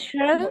 pero el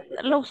shred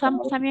lo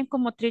usamos también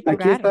como Aquí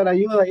triturar. está la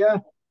ayuda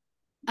ya.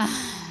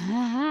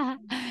 Ah,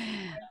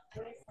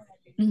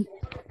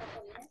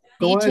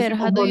 ¿Cómo teacher,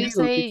 how decimos do you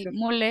molido, say teacher?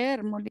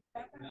 moler? Moler.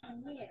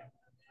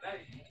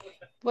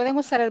 Pueden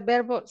usar el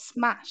verbo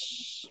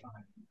smash.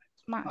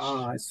 Smash.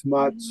 Ah,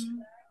 smash.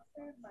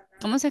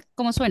 Ujú,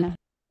 ¿Cómo suena?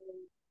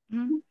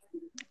 ujú.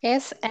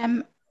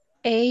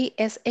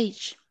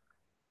 S-M-A-S-H.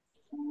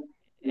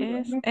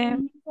 Es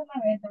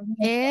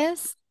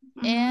Es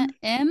Ujú.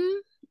 M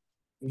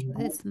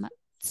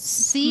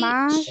sí,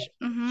 Smash.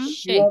 Ujú.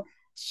 she,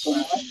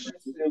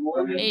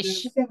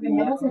 ish,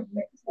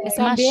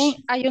 También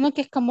smash. hay uno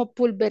que es como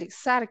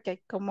pulverizar,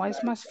 que como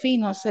es más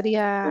fino,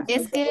 sería,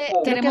 Es que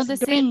creo que queremos es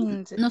decir,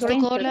 nos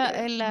tocó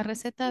grinder. la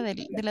receta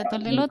del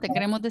atol de elote,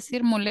 queremos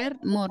decir moler,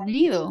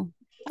 molido,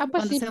 Ah,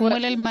 pues cuando sí, se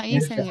muele el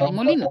maíz en el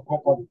molino.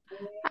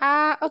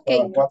 Ah, ok.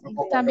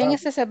 También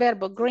es ese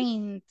verbo,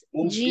 grind.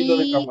 Un kilo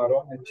de G-R-I-N-D.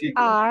 camarones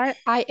chicos.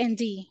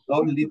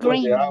 2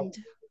 litros de agua. Grind.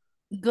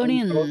 Un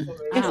Green. trozo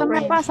de Eso Ah, me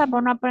Grind. pasa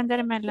por no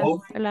aprenderme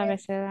dos el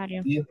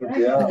abecedario. litros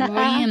de agua.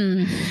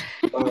 green.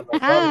 Para la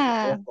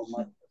Ah, salsa, 2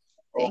 tomates.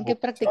 tienen que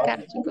Ojo,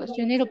 practicar, chicos.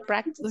 You need to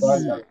practice. sal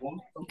Green. al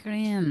gusto.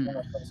 Green.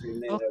 Una taza y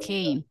media Ok.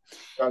 de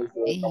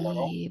caldo de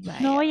camarón. Y No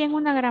vaya. oyen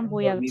una gran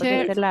bulla por Dormir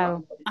este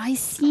lado. Ay,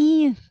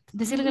 sí.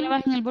 Decirle que le Ujú.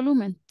 bajen el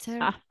volumen.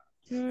 Ah,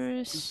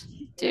 There's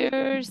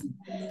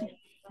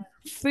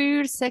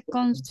first,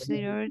 second,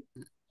 third.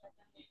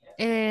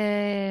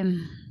 Eh,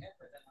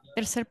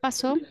 tercer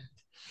paso.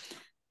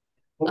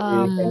 En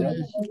español.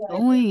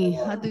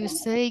 How do you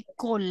say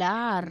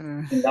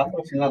colar?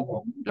 Cilantro,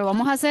 cilantro. Lo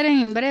vamos a hacer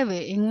en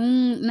breve, en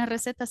una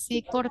receta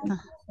así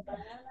corta.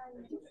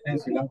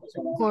 Cilantro,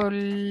 cilantro.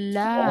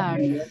 Colar.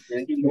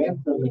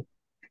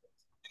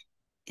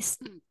 Es-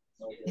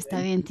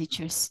 Está bien,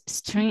 teachers.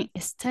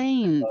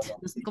 Stained.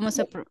 No sé cómo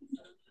está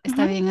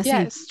Ujú. bien Yeah,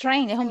 así.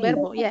 strain es un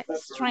verbo. Yeah,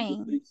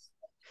 strain.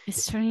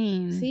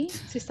 Strained.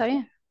 Sí, está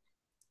bien.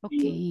 Ok.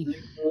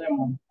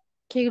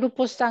 ¿Qué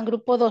grupo están?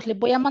 Grupo 2. Les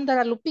voy a mandar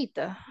a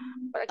Lupita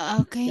para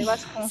que Ok. se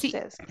base con Sí.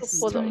 ustedes.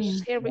 Grupo 2.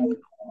 Strained. Here we go.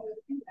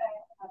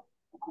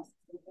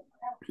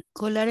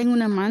 Colar en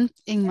una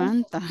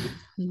manta.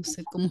 No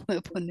sé cómo voy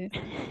a poner.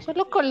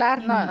 Solo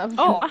colar, no.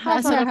 Oh,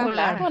 ajá, Solo ajá.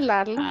 colar.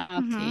 Colarlo. Ah,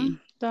 ok.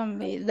 Don't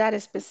be that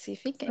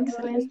specific.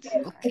 Excelente.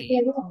 Ok.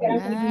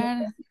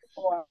 Colar.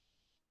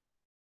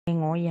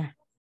 En olla.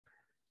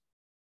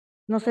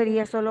 No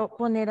sería solo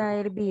poner a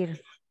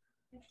hervir.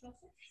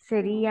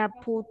 Sería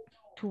put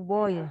to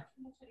boil.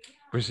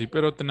 Pues sí,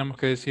 pero tenemos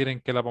que decir en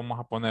qué la vamos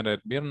a poner a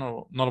hervir.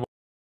 No, no lo-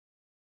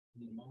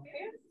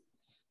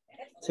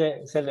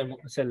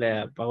 Se le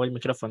apagó el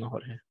micrófono,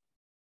 Jorge.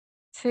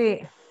 Sí.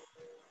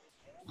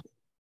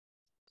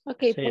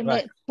 Ok, Sí, va.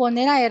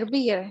 poner a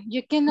hervir.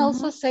 You can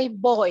also say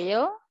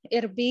boil,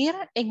 hervir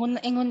en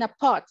una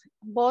pot.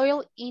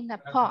 Boil in a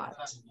pot.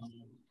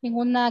 En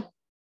una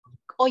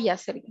olla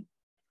sería.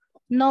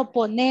 No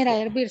poner a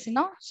hervir,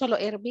 sino solo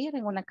hervir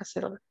en una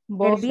cacerola.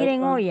 Boil Hervir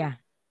en olla.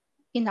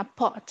 in a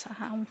pot.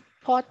 Ajá, un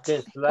pot. The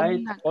Es como slide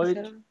una oil,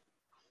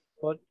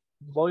 cacerola.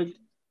 boiled.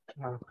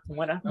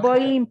 ¿Cómo era?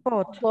 Boiling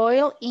pot.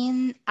 Boil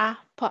in a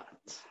pot.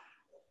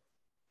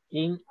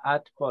 In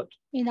at pot.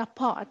 In a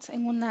pot.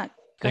 En una en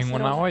cacerola.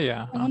 una olla.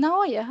 En ajá. una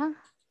olla, ajá.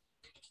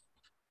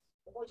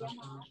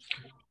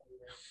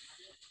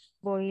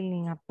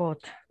 Boiling a pot.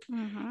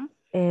 Ujú.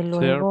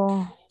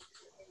 Luego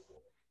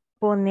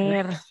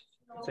poner.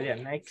 Sería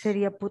next.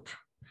 Sería put.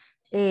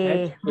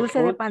 Next, Dulce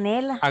de put.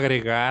 panela.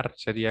 Agregar,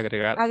 sería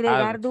agregar.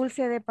 Agregar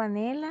dulce de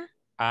panela.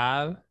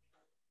 Add.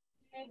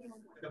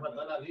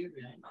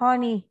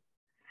 Honey.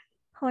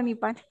 Honey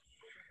pan.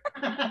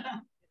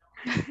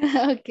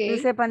 Ok.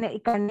 Dulce de panela.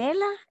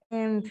 Canela.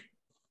 And,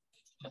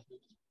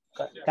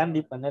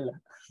 Candy panela.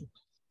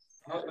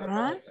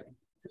 ¿ah?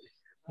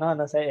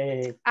 No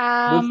sé.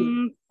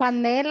 Dulce.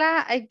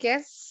 Panela, I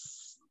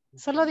guess.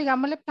 Solo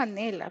digámosle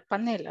panela,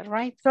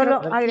 right? Solo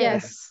Creo que- agregar.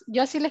 yes.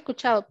 Yo así le he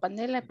escuchado,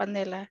 panela.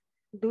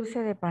 Dulce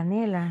de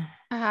panela.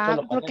 Ajá,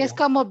 Solo porque es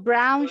panela. como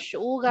brown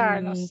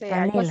sugar, no Y sé,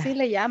 algo canela. así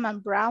le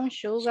llaman, brown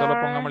Solo sugar.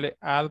 pongámosle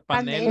add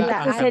panela Panela, a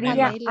Entonces add sería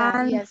canela.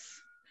 panela,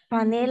 yes.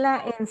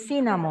 panela en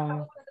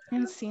cinnamon.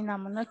 En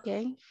cinnamon, ok.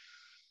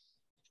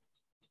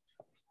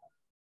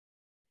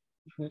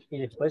 Y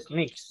después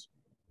mix.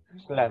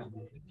 Claro.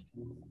 De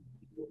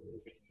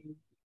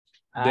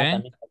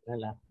También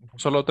panela.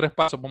 solo 3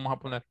 pasos vamos a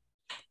poner.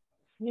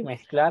 Y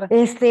mezclar.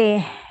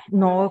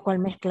 No, ¿cuál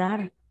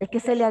mezclar? Es que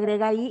se le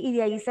agrega ahí y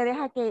de ahí se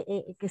deja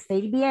que esté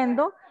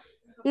hirviendo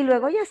y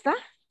luego ya está.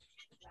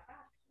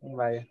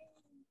 Vaya.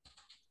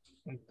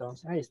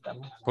 Entonces ahí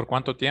estamos. ¿Por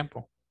cuánto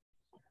tiempo?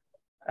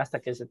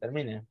 Hasta que se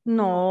termine.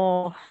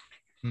 No,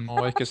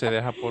 No, es que se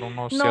deja por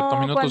unos ciertos no,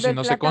 minutos cuando y el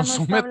no se plátano está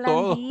consume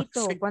todo.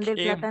 blandito, Se cuando el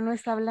quema. plátano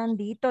está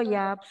blandito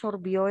ya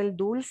absorbió el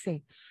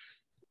dulce.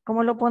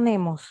 ¿Cómo lo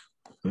ponemos?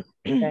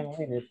 10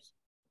 minutes.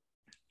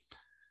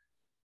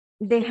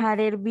 Dejar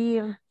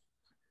hervir.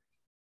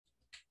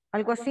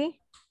 ¿Algo así?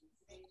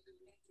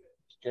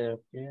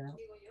 Creo que-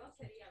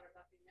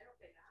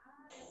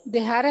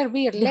 Dejar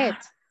hervir, Dejar.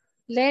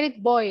 let it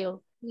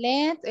boil.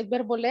 El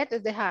verbo let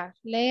es dejar.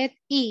 Let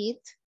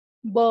it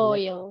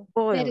boil.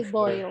 Let it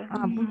boil.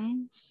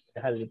 Ujú.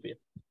 Dejar de pie.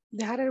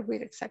 Dejar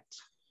hervir, exacto.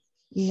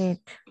 Let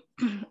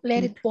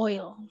Let it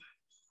boil.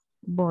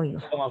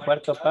 boil. Como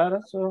puerto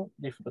para su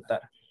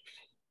disfrutar.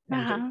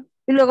 Ajá.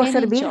 Y luego And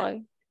servir.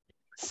 enjoy.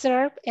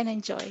 Serve and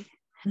enjoy.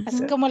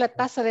 Así como la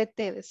taza de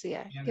té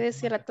decía. ¿Qué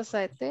decía la taza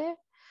de té?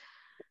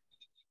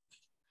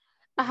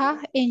 Ajá,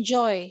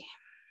 enjoy.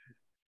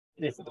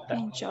 Disfrutar.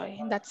 Enjoy.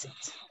 That's it.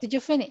 Did you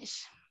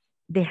finish?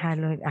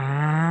 Dejarlo.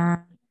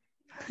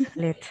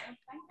 Let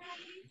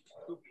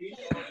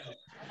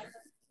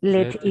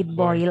Let it it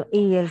boil.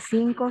 Y el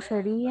 5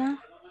 sería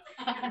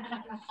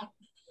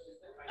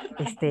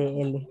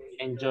el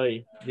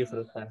Enjoy.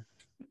 Disfrutar.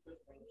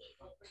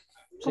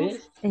 ¿Sí?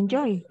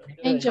 enjoy.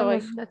 Enjoy.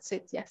 That's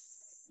it,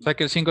 yes. O sea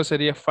que el 5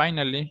 sería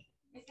finally.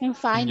 And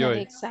finally, Enjoy.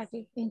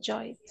 exactly.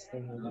 Enjoy it.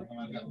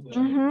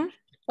 Ujú.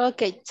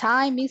 Okay,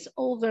 time is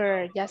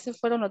over. Ya se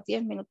fueron los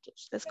 10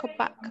 minutos. Let's go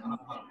back.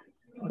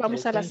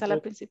 Vamos a la sala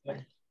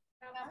principal.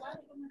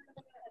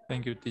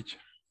 Thank you, teacher.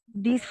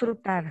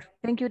 Disfrutar.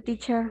 Thank you,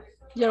 teacher.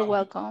 You're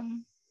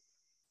welcome.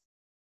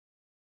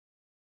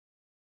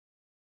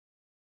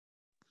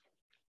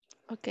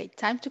 Okay,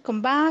 time to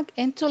come back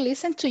and to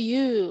listen to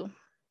you.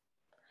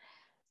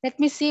 Let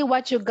me see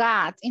what you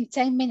got in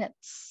 10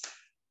 minutes.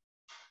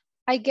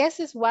 I guess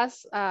it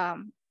was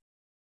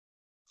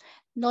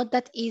not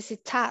that easy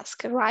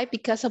task, right?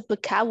 Because of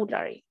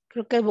vocabulary.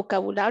 Creo que el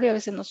vocabulario a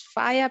veces nos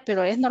falla,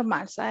 pero es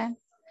normal, ¿saben?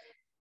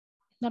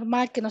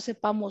 Normal que no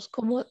sepamos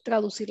cómo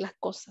traducir las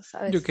cosas,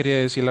 ¿sabes? Yo quería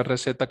decir la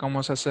receta,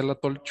 cómo se hace la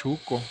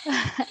tolchuco.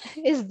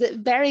 It's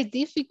very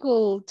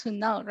difficult to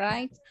know,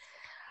 right?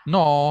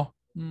 No.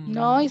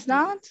 No, it's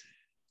not.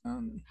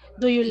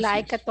 Do you This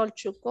like a is-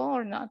 tolchuco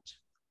or not?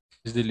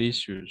 It's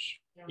delicious.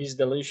 It's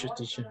delicious,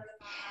 teacher.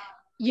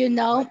 You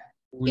know,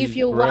 With if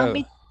you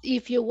bread.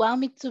 want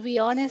me to be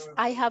honest,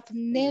 I have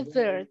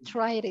never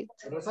tried it.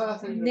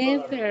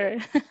 Never.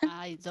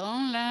 I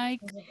don't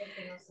like.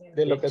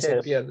 De lo que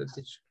se pierde,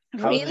 teacher.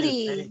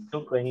 Really?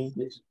 Tuco en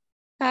inglés.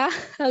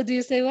 How do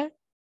you say what?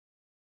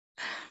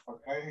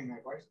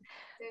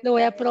 Lo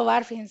voy a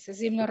probar, fíjense,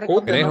 si me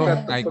Puta, Creo,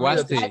 recomiendan. I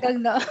was I the-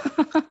 don't know.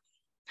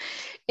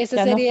 Eso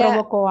Ya nos sería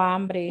provocó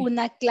hambre.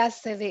 una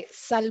clase de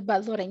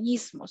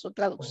salvadoreñismos o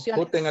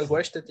traducciones. Puten al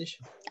West,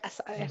 teacher. A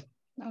saber,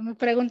 no me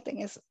pregunten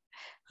eso.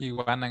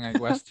 Iguanan, I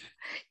was the-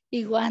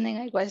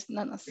 Iguanen, igual,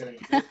 no sé.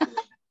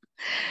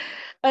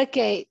 Ok,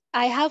 I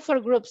have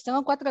 4 groups.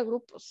 Tengo 4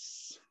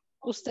 grupos.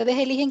 Ustedes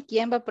eligen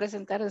quién va a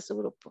presentar de su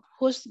grupo.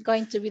 Who's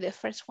going to be the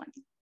first one?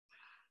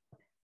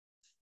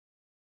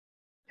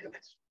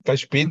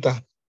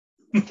 Caspita.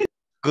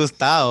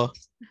 Gustavo.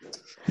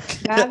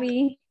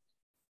 Gaby.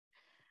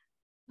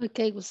 Ok,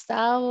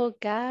 Gustavo,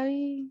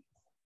 Gaby,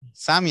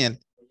 Samuel.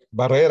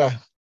 Barrera.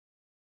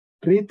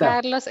 Rita.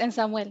 Carlos and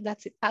Samuel.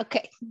 That's it.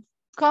 Ok.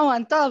 Come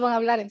on, todos van a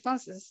hablar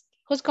entonces.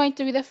 Who's going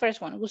to be the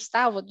first one?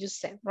 Gustavo, you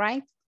said,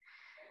 right?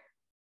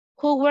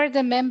 Who were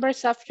the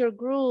members of your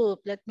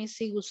group? Let me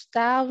see.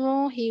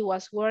 Gustavo, he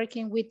was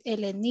working with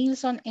Ellen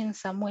Nilsson and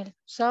Samuel.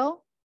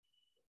 So,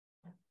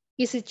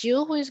 is it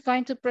you who is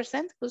going to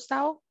present,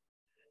 Gustavo?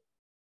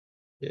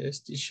 Yes,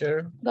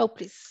 teacher. Go,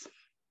 please.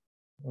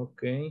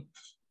 Okay.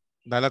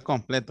 Dale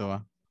completo,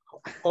 va.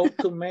 How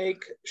to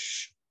make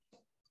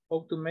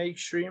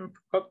shrimp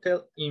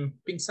cocktail in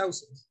pink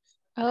sauce.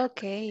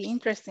 Okay,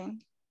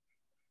 interesting.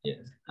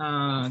 Yes.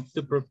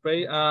 To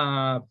prepare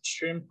a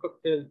shrimp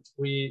cocktail,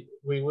 we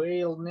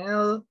will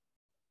need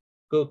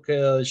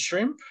cooked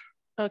shrimp.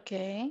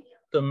 Okay,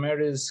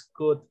 Tomatoes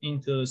cut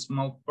into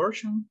small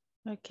portion.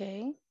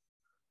 okay.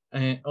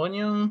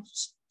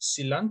 Onions,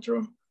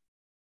 cilantro,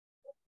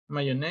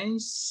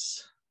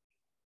 mayonnaise,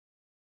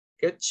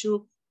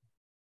 ketchup,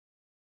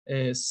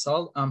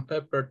 salt and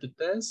pepper to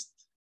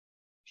taste,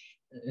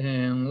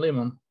 and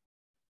lemon.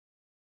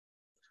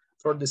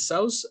 For the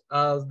sauce,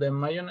 as the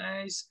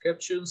mayonnaise,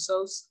 ketchup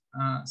sauce,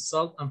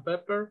 salt and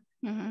pepper,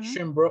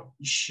 shrimp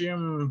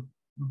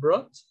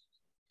broth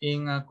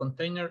in a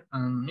container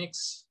and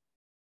mix.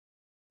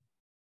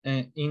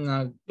 In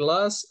a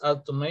glass,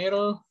 add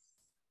tomato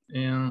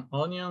and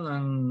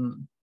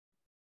onion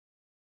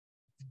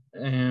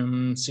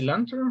and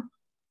cilantro.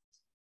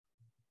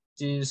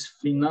 This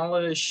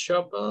finally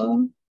chopped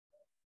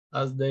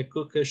as the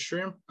cooked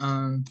shrimp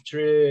and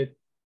 3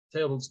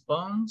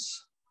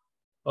 tablespoons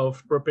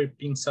of proper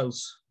pink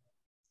sauce.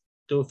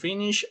 To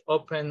finish,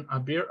 open a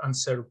beer and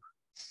serve.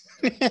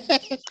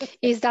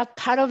 Is that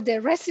part of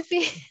the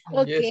recipe?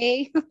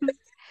 Okay. Yes.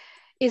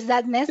 Is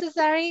that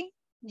necessary?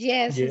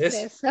 Yes, it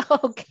says.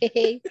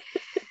 Okay.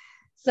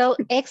 So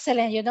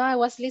excellent. You know, I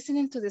was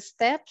listening to the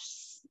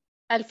steps.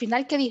 Al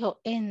final, ¿qué dijo?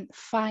 And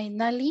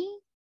finally,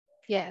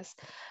 yes.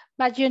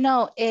 But you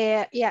know,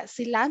 yeah,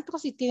 cilantro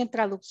sí tiene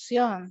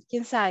traducción.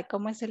 ¿Quién sabe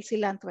cómo es el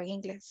cilantro en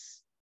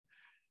inglés?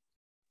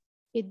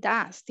 It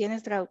does. Tiene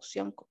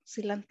traducción.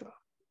 Cilantro.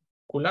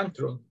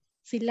 Culantro.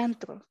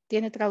 Cilantro.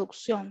 Tiene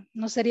traducción.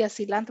 No sería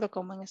cilantro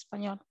como en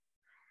español.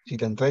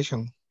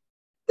 Cilantration.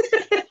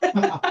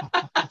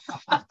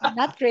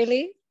 Not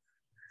really.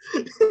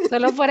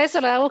 Solo por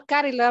eso lo voy a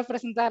buscar y lo voy a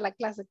presentar a la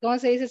clase. ¿Cómo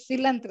se dice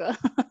cilantro?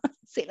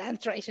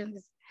 Cilantration.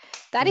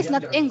 That is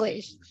not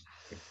English.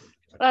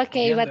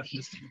 Okay, but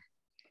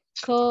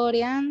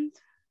coriander.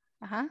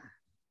 Ajá.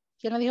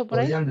 ¿Quién lo dijo por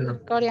ahí?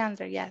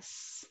 Coriander,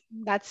 yes.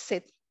 That's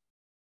it.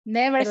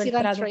 Never Pero el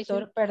cilantration.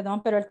 traductor,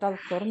 perdón, pero el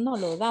traductor no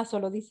lo da,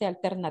 solo dice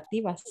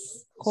alternativas.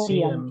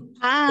 Sí,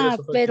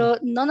 pero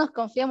no nos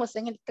confiamos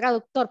en el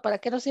traductor. ¿Para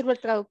qué nos sirve el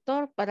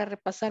traductor? Para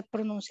repasar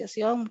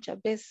pronunciación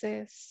muchas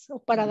veces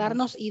o para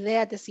darnos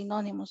ideas de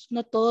sinónimos.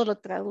 No todo lo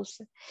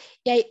traduce.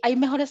 Y hay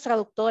mejores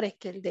traductores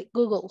que el de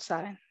Google,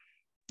 ¿saben?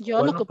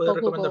 Yo no ocupo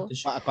Google.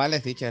 ¿Cuál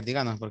es, teacher?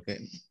 Díganos porque...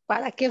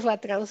 ¿Para qué va a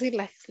traducir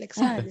las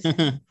lecciones?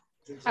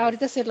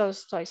 Ahorita se lo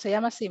estoy. Se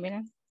llama así,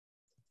 miren.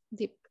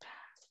 Deep.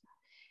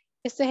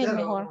 Este es el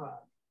mejor.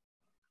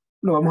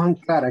 Lo vamos a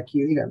anclar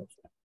aquí, díganos.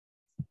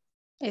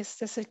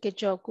 Este es el que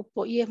yo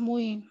ocupo y es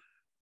muy,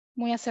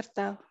 muy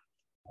acertado.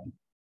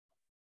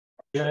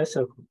 Ya se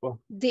ocupó.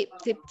 Deep,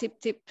 deep, deep,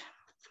 deep.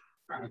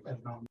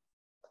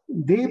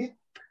 Deep.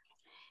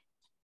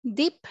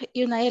 Deep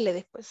y una L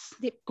después.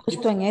 Deep.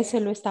 Justo en ese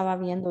lo estaba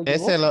viendo yo.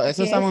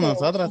 Eso usamos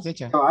nosotros,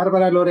 teacher.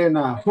 Bárbara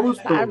Lorena,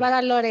 justo.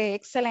 Bárbara Lore,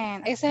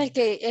 excelente. Ese es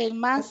el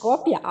más...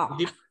 Copia.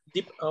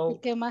 El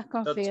que más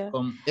confío.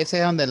 Ese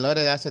es donde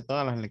Lore hace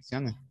todas las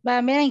lecciones.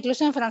 Mira,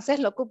 incluso en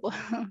francés lo ocupo.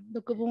 Lo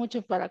ocupo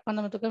mucho para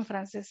cuando me toca en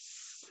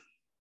francés.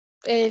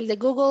 El de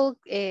Google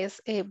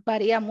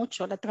varía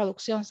mucho la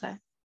traducción, ¿sabes?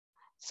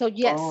 So,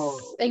 yes.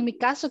 En mi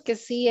caso que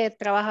sí he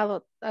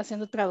trabajado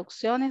haciendo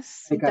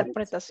traducciones,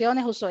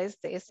 interpretaciones, uso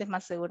este es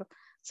más seguro.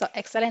 So,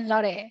 excellent,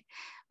 Lore.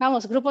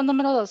 Vamos, grupo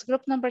número 2,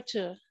 group number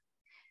 2.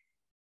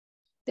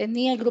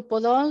 Tenía el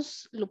grupo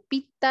 2,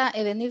 Lupita,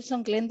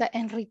 Edenilson, Glenda,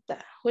 and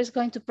Rita. Who is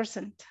going to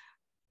present?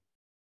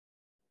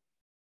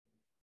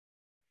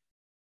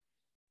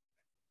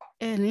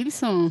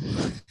 Nilsson.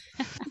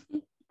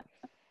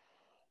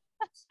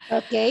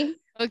 Okay.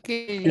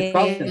 Okay.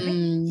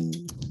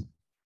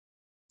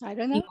 I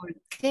don't know. In our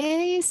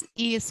case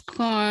is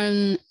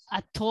con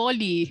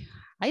Atoli.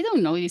 I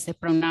don't know if the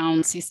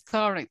pronounce is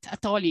correct.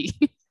 Atoli.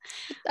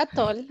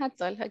 Atol,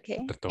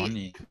 okay.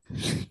 Tony.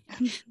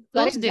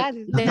 What Use is the, that?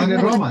 Dale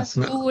Romas.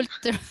 Google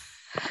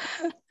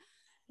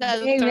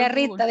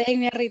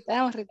Déjenme a Rita,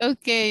 vamos Rita.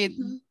 Okay,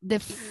 the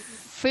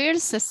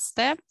first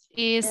step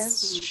is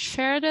Yes.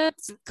 shredded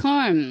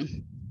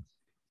corn.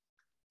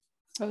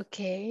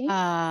 Okay.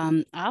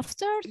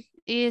 After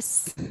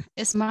is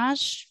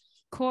smashed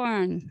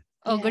corn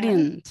or Yeah.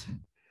 grind.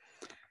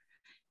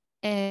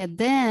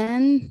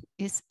 Then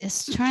is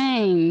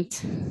strained.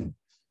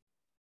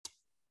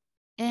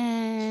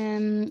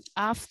 And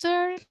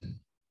after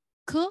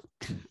cook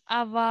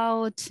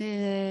about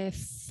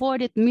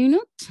 40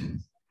 minutes.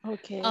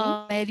 Okay.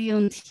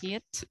 Medium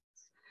heat.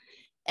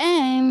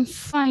 And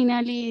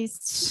finally,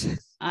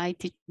 I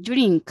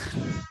drink.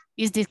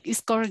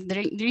 Is called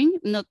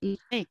drink, not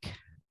take?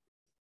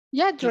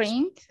 Yeah,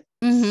 drink,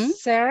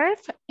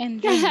 serve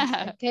and drink.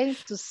 Okay,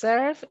 to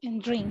serve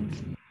and drink.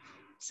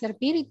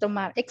 Servir y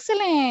tomar.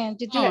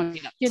 Excellent.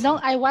 You know,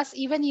 I was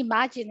even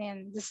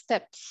imagining the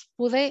steps.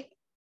 Pude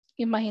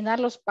imaginar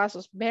los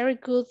pasos. Very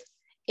good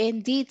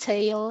and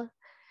detailed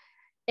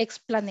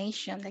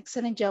explanation.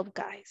 Excellent job,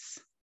 guys.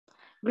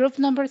 Group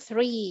number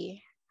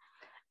 3.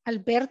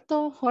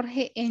 Alberto,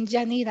 Jorge, and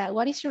Yanira.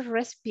 What is your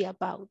recipe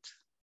about?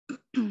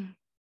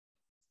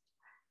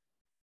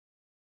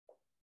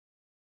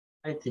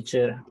 Hi,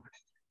 teacher.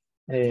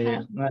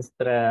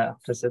 Nuestra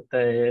receta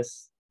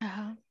es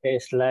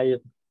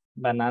slide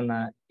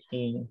banana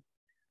in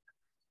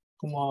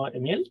como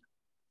miel.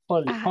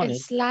 Honey.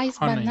 Sliced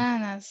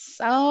bananas.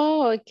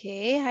 Oh,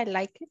 okay. I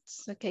like it.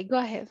 Okay, go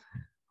ahead.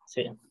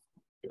 Sí.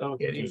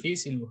 Qué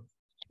difícil.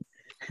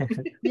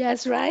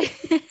 Yes, right.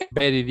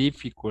 Very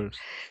difficult.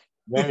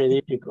 Very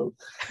difficult.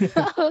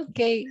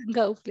 Okay,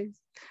 go please.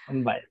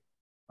 Vale.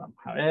 Vamos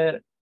a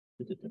ver.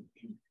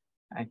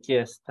 Aquí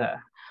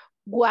está.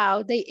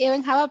 Wow, they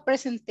even have a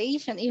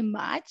presentation.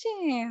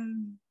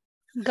 Imagine.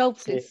 Go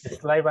please.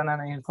 Slice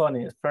banana in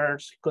honey.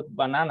 First, cut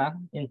banana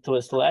into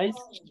a slice.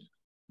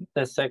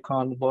 The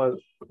second, boil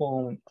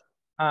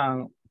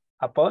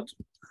a pot.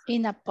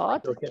 In a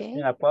pot, okay.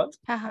 In a pot.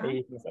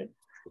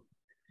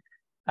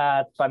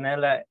 Add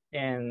vanilla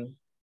and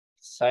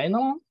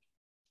cinnamon.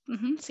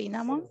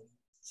 Cinnamon.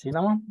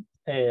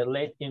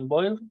 Let it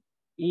boil.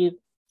 Eat,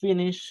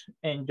 finish,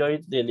 enjoy,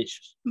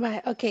 delicious.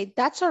 Right, okay,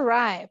 that's all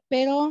right.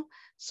 Pero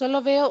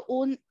solo veo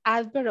un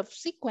adverb of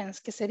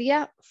sequence que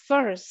sería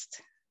first.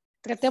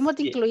 Tratemos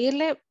de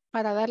incluirle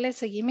para darle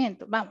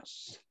seguimiento.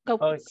 Vamos, go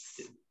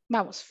please.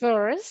 Vamos,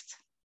 first.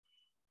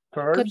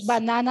 Put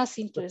bananas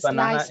into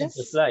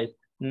slices.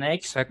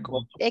 Next.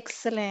 Second.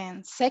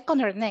 Excellent.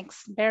 Second or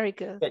next. Very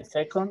good. Okay,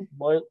 second,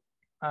 boil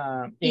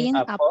in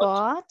a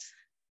pot.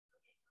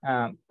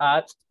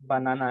 Add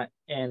banana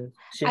and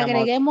cinnamon.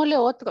 Agreguémosle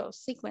otro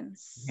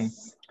sequence.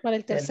 Para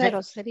el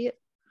tercero sería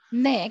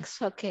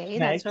next. Okay,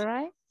 next, that's all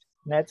right.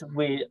 Next,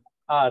 we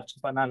add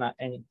banana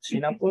and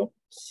cinnamon.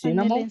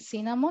 Vanilla and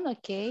cinnamon,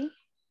 okay.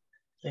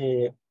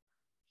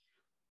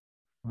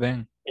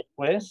 Then,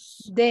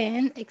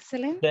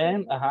 excellent.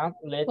 Then,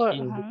 let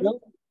in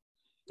boil.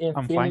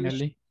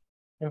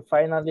 And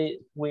finally,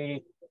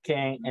 we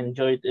can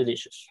enjoy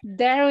delicious.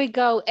 There we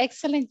go.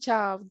 Excellent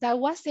job. That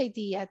was the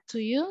idea, to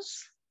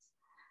use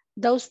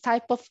those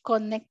type of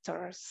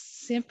connectors.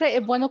 Siempre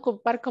es bueno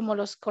ocupar como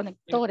los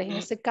conectores, en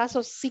este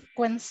caso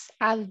sequence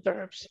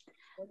adverbs,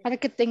 para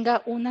que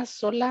tenga una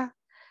sola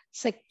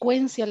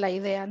secuencia la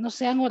idea, no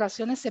sean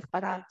oraciones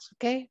separadas,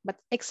 okay? But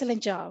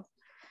excellent job.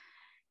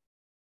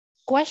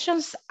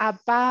 Questions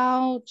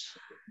about,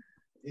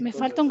 me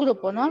falta un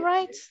grupo, ¿no?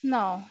 Right?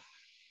 No.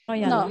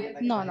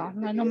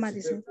 No más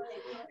dicen.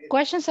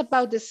 Questions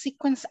about the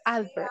sequence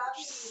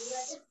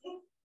adverbs.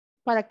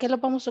 ¿Para qué los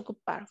vamos a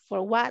ocupar?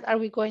 For what are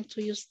we going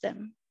to use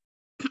them?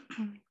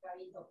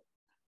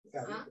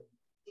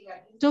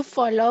 To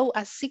follow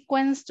a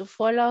sequence, to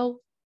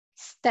follow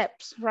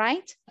steps,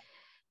 right?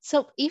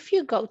 So if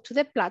you go to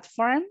the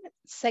platform,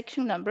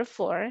 section number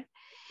 4,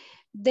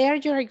 there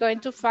you are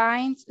going to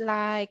find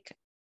like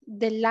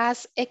the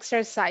last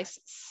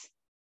exercises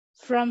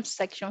from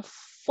section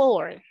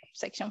 4,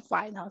 section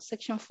 5, now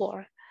section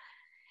 4.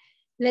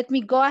 Let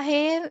me go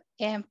ahead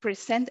and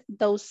present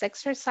those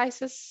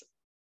exercises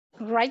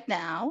right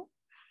now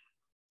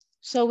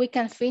so we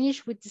can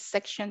finish with this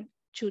section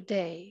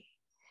today.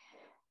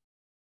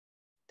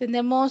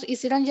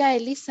 ¿Hicieron ya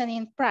el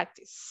listening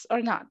practice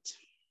or not?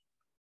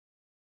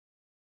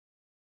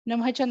 No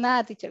hemos hecho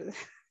nada, teacher.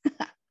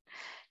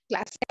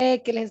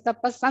 Clase, ¿qué les está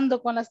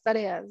pasando con las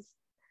tareas?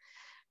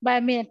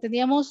 Vale, miren,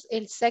 teníamos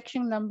el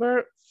section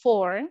number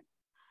 4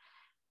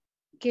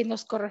 que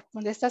nos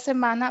corresponde esta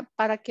semana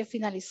para que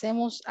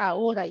finalicemos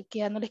ahora y que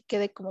ya no les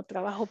quede como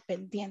trabajo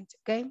pendiente,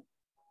 ¿ok?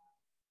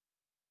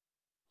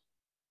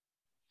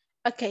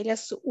 Okay,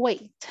 let's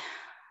wait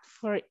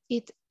for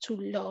it to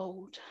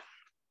load.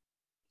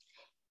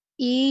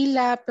 Y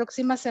la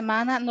próxima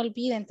semana, no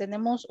olviden,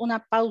 tenemos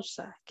una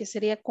pausa, que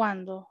sería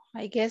cuando,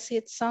 I guess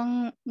it's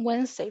on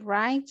Wednesday,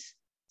 right?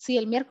 Sí,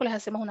 el miércoles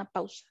hacemos una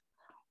pausa.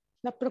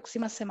 La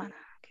próxima semana,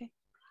 okay?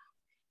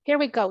 Here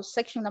we go,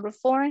 section number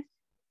 4.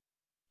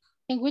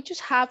 And we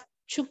just have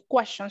two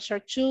questions or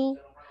two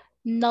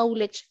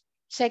knowledge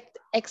check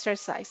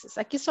exercises.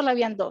 Aquí solo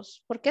habían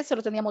dos. ¿Por qué?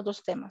 Solo teníamos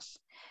dos temas.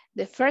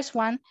 The first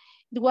one,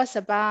 it was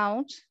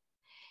about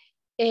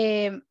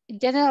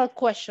general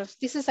questions.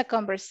 This is a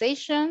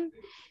conversation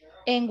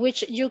in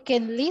which you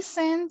can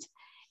listen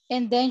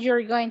and then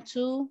you're going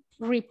to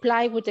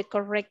reply with the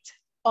correct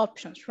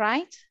options,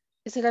 right?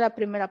 Esa era la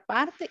primera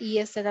parte y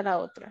esa era la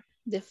otra.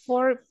 The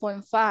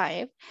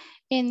 4.5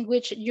 in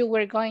which you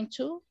were going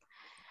to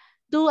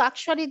do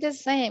actually the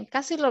same,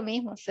 casi lo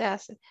mismo se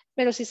hace.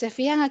 Pero si se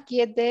fijan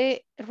aquí es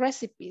de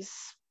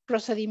recipes,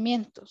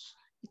 procedimientos.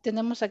 Y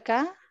tenemos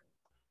acá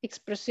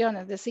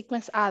expresiones, the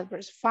sequence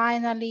adverbs,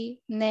 finally,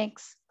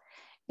 next,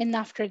 and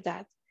after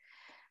that.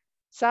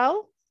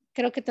 So,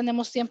 creo que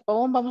tenemos tiempo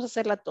aún, vamos a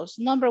hacerla todos.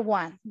 Number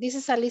one, this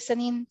is a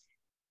listening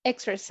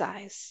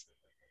exercise.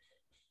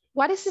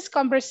 What is this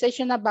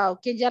conversation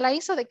about? ¿Quién ya la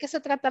hizo? ¿De qué se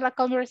trata la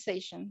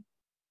conversation?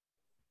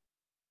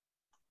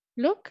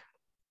 Look.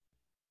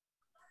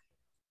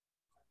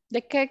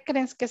 ¿De qué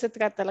creen que se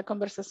trata la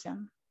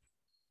conversación?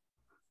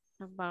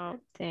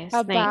 About this.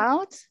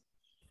 About.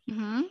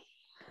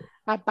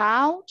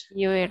 About.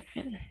 Your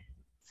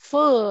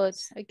food.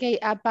 Okay,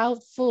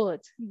 about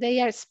food.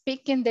 They are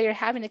speaking, they are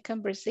having a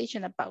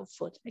conversation about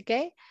food.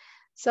 Okay,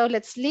 so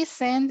let's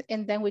listen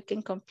and then we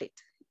can complete.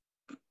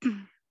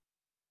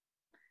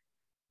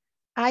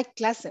 Ay,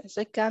 clase,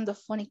 estoy quedando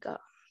fónica.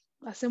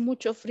 Hace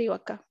mucho frío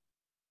acá.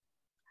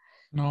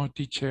 No,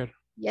 teacher.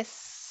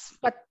 Yes,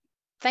 but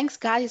thanks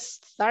God it's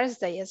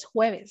Thursday, es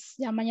jueves.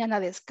 Ya mañana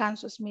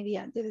descanso, es mi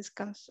día de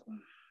descanso.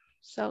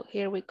 So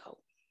here we go.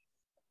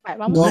 Right,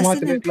 vamos No a vamos a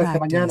tener clase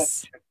mañana.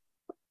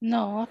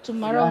 No,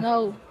 tomorrow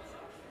no.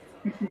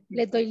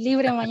 Le doy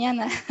libre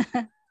mañana.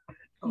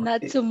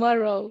 Not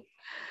tomorrow.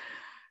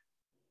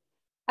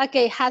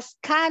 Okay, has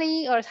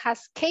Katie or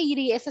has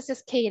Katie, esa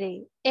es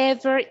Katie,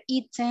 ever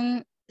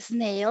eaten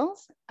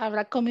snails?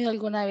 ¿Habrá comido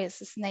alguna vez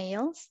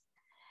snails?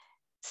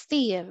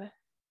 Steve,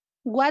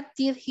 what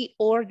did he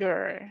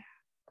order?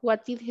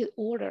 What did he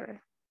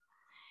order?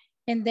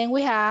 And then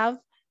we have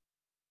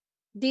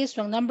this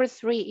one, number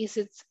 3. Is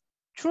it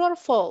true or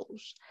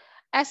false?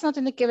 Eso no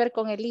tiene que ver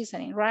con el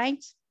listening,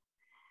 right?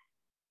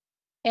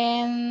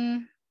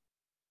 And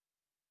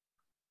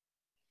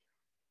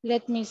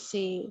let me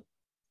see.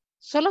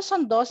 Solo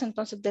son dos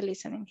entonces de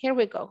listening. Here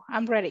we go.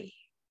 I'm ready.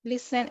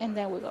 Listen and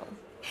then we go.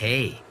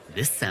 Hey,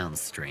 this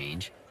sounds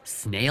strange.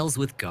 Snails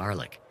with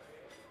garlic.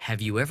 Have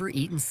you ever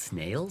eaten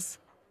snails?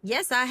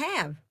 Yes, I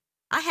have.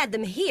 I had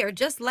them here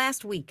just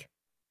last week.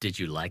 Did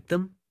you like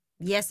them?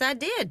 Yes, I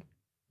did.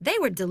 They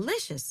were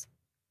delicious.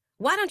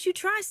 Why don't you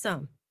try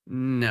some?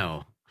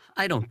 No,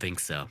 I don't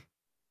think so.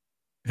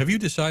 Have you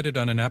decided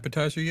on an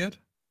appetizer yet?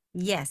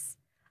 Yes.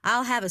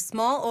 I'll have a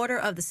small order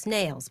of the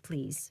snails,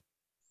 please.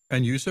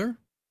 And you, sir?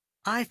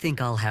 I think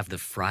I'll have the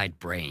fried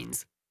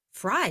brains.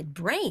 Fried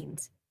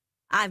brains?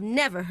 I've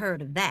never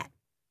heard of that.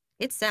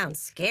 It sounds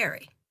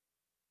scary.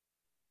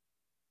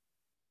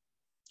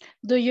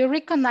 Do you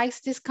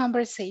recognize this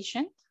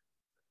conversation?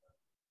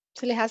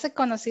 ¿Se les hace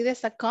conocida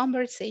esta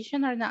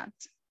conversation or not?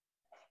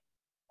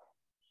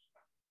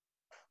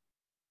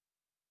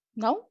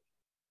 No?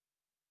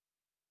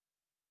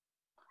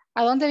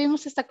 ¿A dónde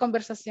vimos esta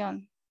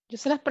conversación? Yo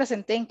se las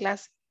presenté en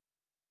clase.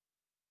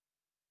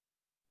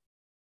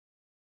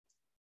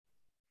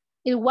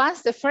 It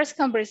was the first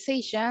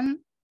conversation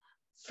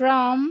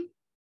from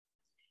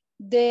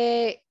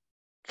the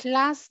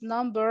class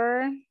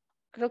number,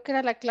 creo que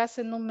era la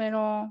clase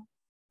número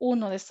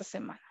 1 de esta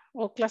semana,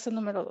 o clase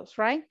número 2,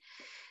 right?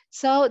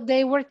 So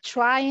they were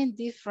trying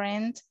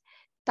different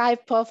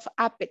type of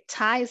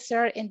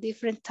appetizer and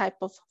different type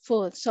of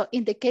food. So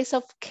in the case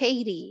of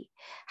Katie,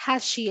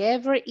 has she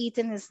ever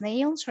eaten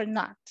snails or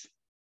not?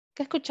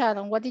 ¿Qué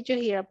escucharon? What did you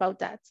hear about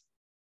that?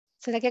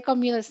 ¿Será que ha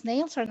comido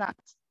snails or not?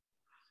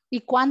 ¿Y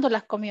cuándo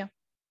las comió?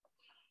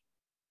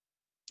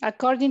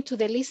 According to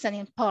the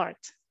listening part.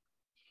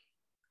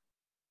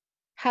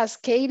 Has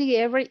Katie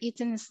ever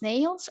eaten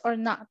snails or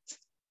not?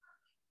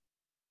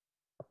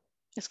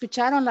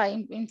 ¿Escucharon la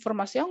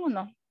información o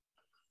no?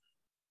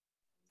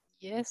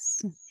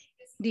 Yes.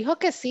 Dijo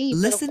que sí,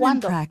 Listen pero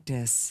and ¿cuándo?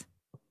 practice.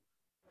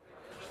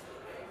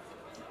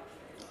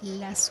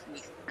 Last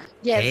week.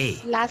 Yes,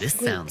 Hey, last this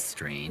week. sounds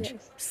strange.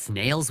 Yes.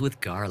 Snails with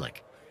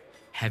garlic.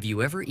 Have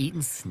you ever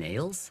eaten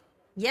snails?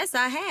 Yes,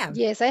 I have.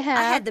 Yes, I have.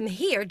 I had them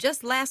here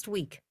just last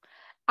week.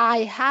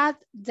 I had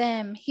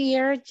them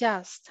here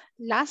just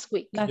last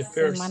week. La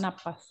semana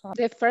pasada.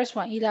 The first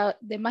one. Y la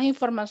demás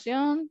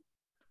información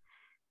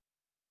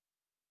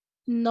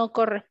no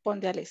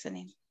corresponde al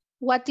listening.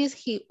 What did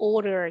he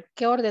order?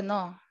 ¿Qué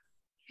ordenó?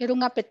 Era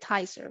un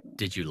appetizer.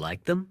 Did you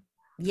like them?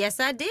 Yes,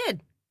 I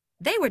did.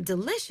 They were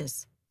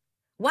delicious.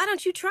 Why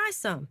don't you try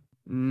some?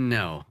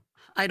 No,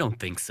 I don't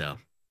think so.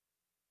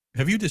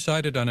 Have you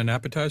decided on an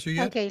appetizer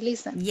yet? Okay,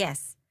 listen.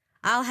 Yes.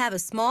 I'll have a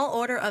small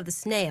order of the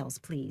snails,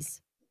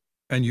 please.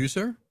 And you,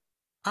 sir?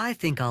 I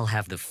think I'll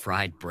have the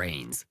fried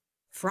brains.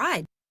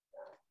 Fried?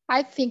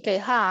 I think I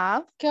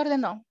have. ¿Qué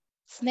ordenó?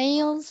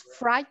 Snails,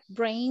 fried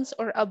brains,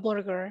 or a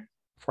burger?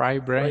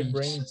 Fried Fried brains.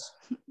 brains.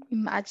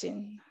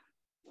 Imagine.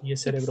 Y el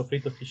cerebro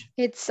frito, teacher.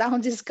 It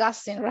sounds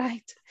disgusting,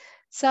 right?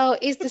 So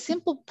it's the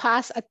simple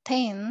past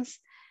tense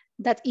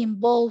that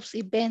involves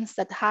events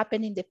that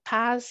happened in the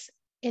past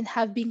and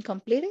have been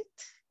completed.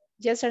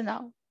 Yes or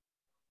no?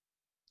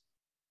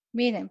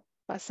 Miren,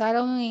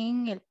 pasaron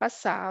en el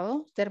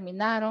pasado,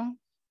 terminaron,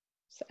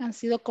 han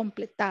sido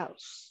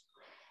completados.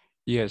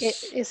 Yes.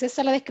 ¿Es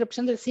esa la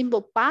descripción del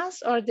simple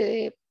past or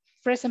the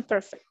present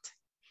perfect?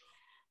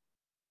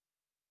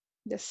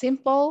 The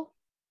simple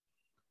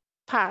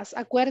past.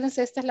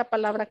 Acuérdense, esta es la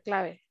palabra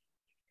clave.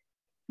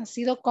 Han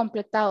sido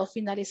completados,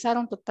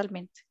 finalizaron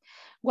totalmente.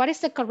 What is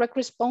the correct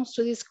response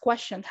to this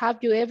question? Have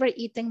you ever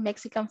eaten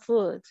Mexican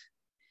food?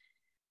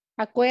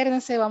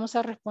 Acuérdense, vamos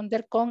a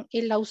responder con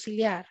el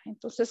auxiliar.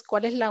 Entonces,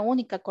 ¿cuál es la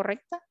única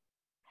correcta?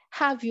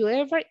 Have you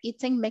ever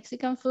eaten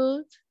Mexican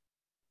food?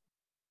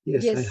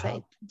 Yes, I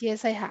have.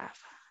 Yes, I have.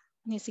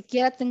 Ni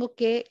siquiera tengo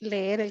que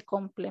leer el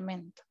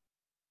complemento.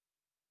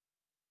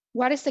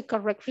 What is the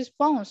correct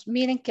response?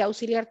 Miren qué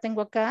auxiliar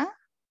tengo acá.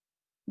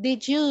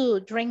 Did you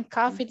drink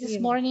coffee this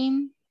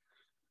morning?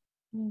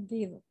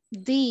 Did.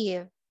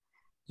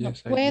 No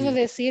Yes, I puedo did.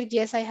 decir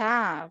yes, I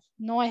have.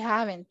 No, I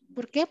haven't.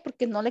 ¿Por qué?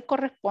 Porque no le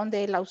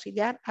corresponde el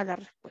auxiliar a la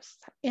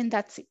respuesta. And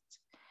that's it.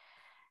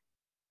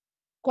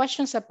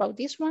 Questions about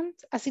this one.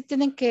 Así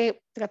tienen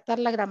que tratar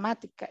la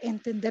gramática,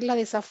 entenderla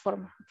de esa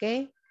forma,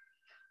 ¿ok?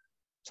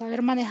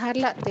 Saber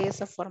manejarla de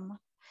esa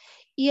forma.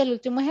 Y el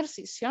último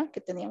ejercicio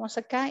que teníamos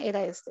acá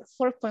era este,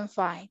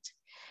 4.5.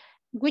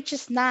 Which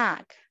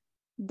snack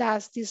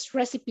does this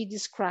recipe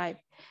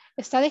describe?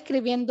 Está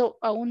describiendo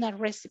a una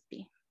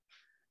recipe.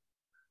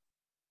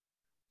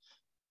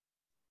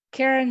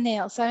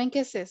 Kernel, ¿saben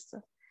qué es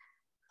esto?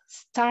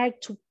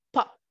 Start to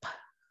pop.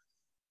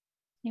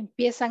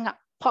 Empiezan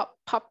a pop,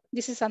 pop.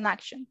 This is an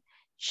action.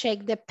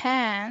 Shake the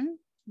pan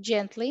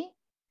gently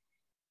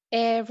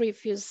every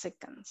few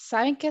seconds.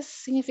 ¿Saben qué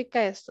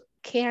significa esto?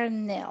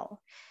 Kernel.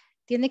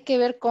 Tiene que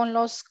ver con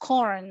los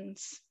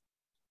corns,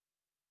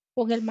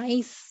 con el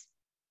maíz.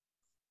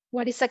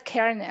 What is a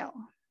kernel?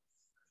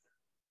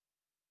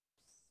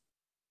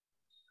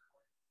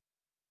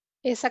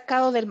 Es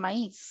sacado del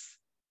maíz.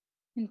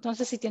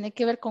 Entonces, si tiene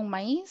que ver con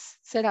maíz,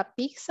 será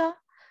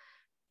pizza,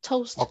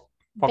 toast,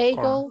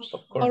 bagel,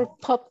 o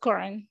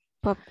popcorn.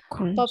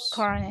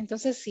 Popcorn.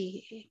 Entonces,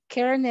 sí,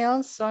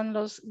 kernels son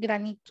los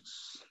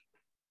granitos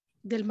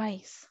del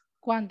maíz.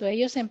 Cuando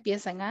ellos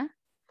empiezan a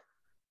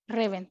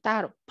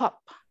reventar, pop.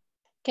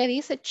 ¿Qué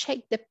dice?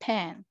 Shake the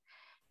pan.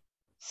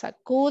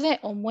 Sacude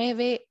o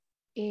mueve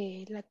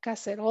la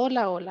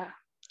cacerola o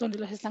donde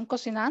los están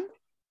cocinando.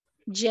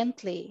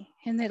 Gently,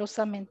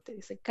 generosamente,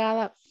 dice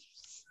cada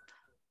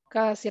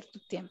cierto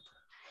tiempo.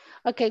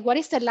 Okay, what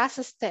is the last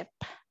step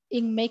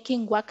in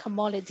making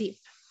guacamole dip?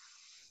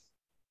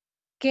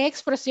 ¿Qué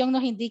expresión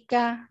nos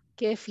indica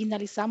que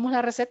finalizamos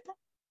la receta?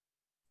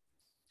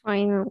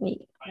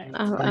 Finally,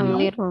 a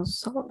little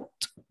salt.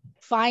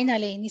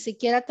 Finally, ni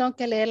siquiera tengo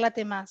que leer las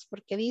demás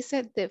porque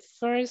dice the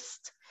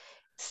first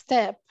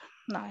step.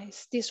 No,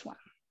 it's this one.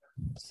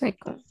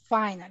 Second.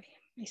 Finally,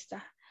 ahí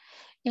está.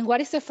 And what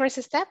is the first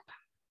step?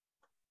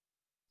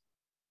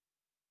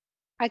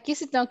 Aquí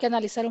sí tengo que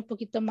analizar un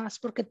poquito más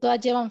porque todas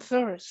llevan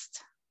first.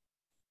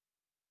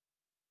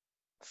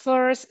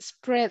 First,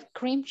 spread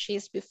cream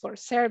cheese before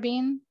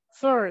serving.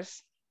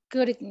 First,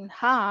 cut it in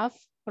half.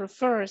 Or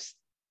first,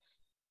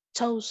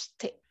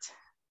 toast it.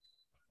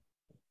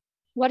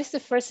 What is the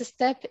first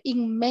step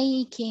in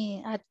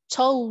making a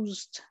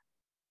toast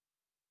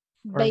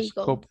First,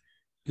 bagel? cut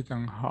it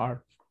in half.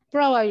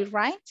 Probably,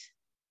 right?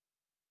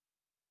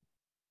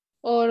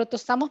 O lo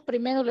tostamos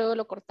primero, luego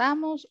lo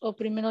cortamos, o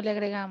primero le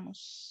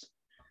agregamos.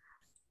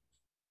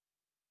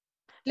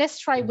 Let's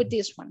try with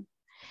this one.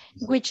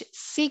 Which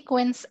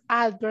sequence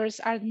adverbs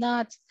are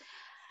not...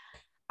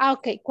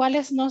 Ok,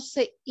 ¿cuáles no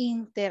se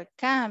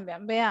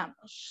intercambian?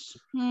 Veamos.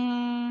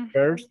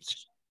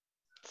 First.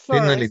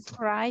 Finally. First,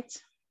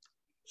 right?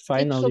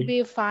 Finally. It should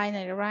be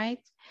finally, right?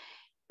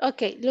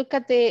 Okay, look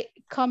at the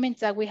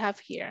comments that we have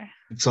here.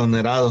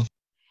 Exonerado.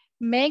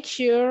 Make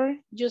sure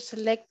you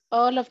select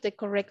all of the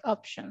correct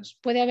options.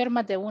 Puede haber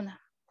más de una.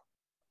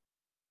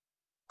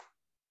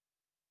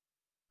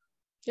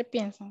 ¿Qué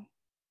piensan?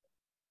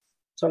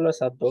 Solo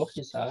esas dos,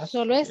 quizás.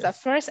 Solo esa,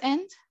 first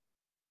and?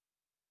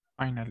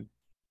 Final.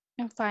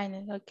 And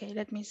final, okay,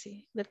 let me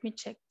see. Let me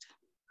check.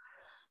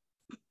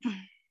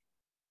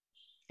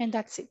 And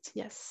that's it,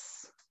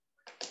 yes.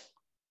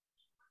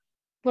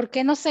 ¿Por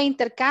qué no se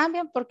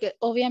intercambian? Porque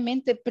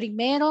obviamente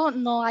primero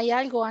no hay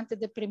algo antes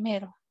de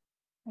primero.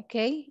 Ok.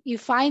 Y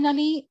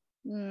finally,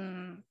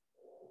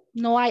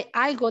 no hay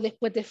algo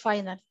después de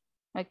final.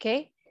 Ok.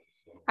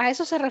 A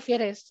eso se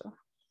refiere esto.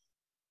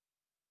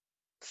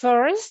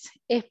 First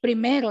es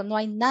primero, no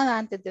hay nada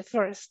antes de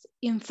first.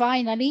 And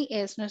finally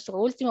es nuestro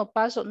último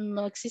paso,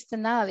 no existe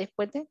nada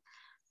después de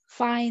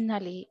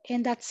finally.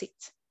 And that's it.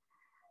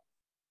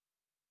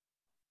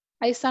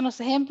 Ahí están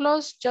los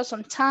ejemplos. Just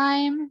on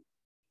time.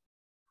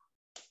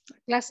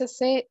 La clase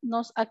C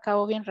nos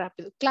acabó bien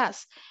rápido.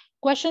 Class,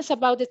 Questions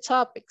about the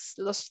topics,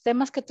 los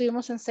temas que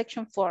tuvimos en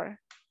section 4.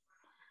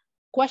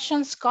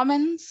 Questions,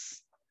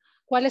 comments.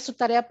 ¿Cuál es su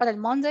tarea para el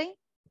Monday?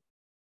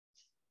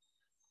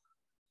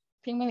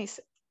 ¿Quién me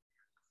dice?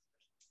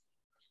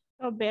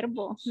 Los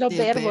verbos. Los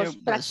verbos,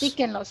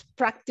 practíquenlos.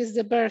 Practice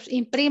the verbs.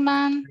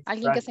 Impriman,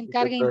 alguien que se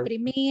encargue de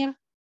imprimir,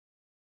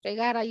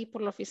 pegar ahí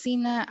por la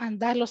oficina,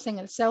 andarlos en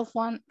el cell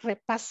phone,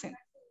 repasen.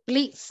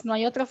 Please, no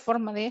hay otra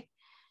forma de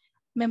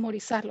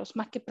memorizarlos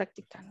más que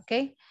practicar,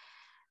 ¿ok?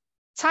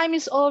 Time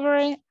is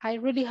over. I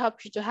really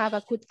hope you to have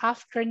a good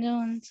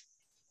afternoon.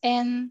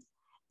 And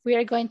we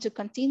are going to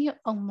continue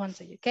on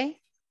Monday, okay?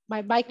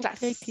 Bye-bye,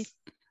 class. Okay.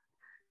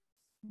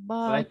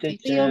 Bye, See you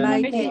teacher.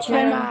 Monday. teacher.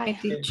 Bye-bye.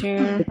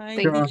 Teacher. Bye,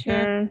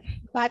 Teacher.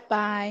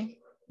 Bye-bye.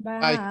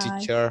 Bye,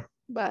 teacher.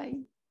 Bye.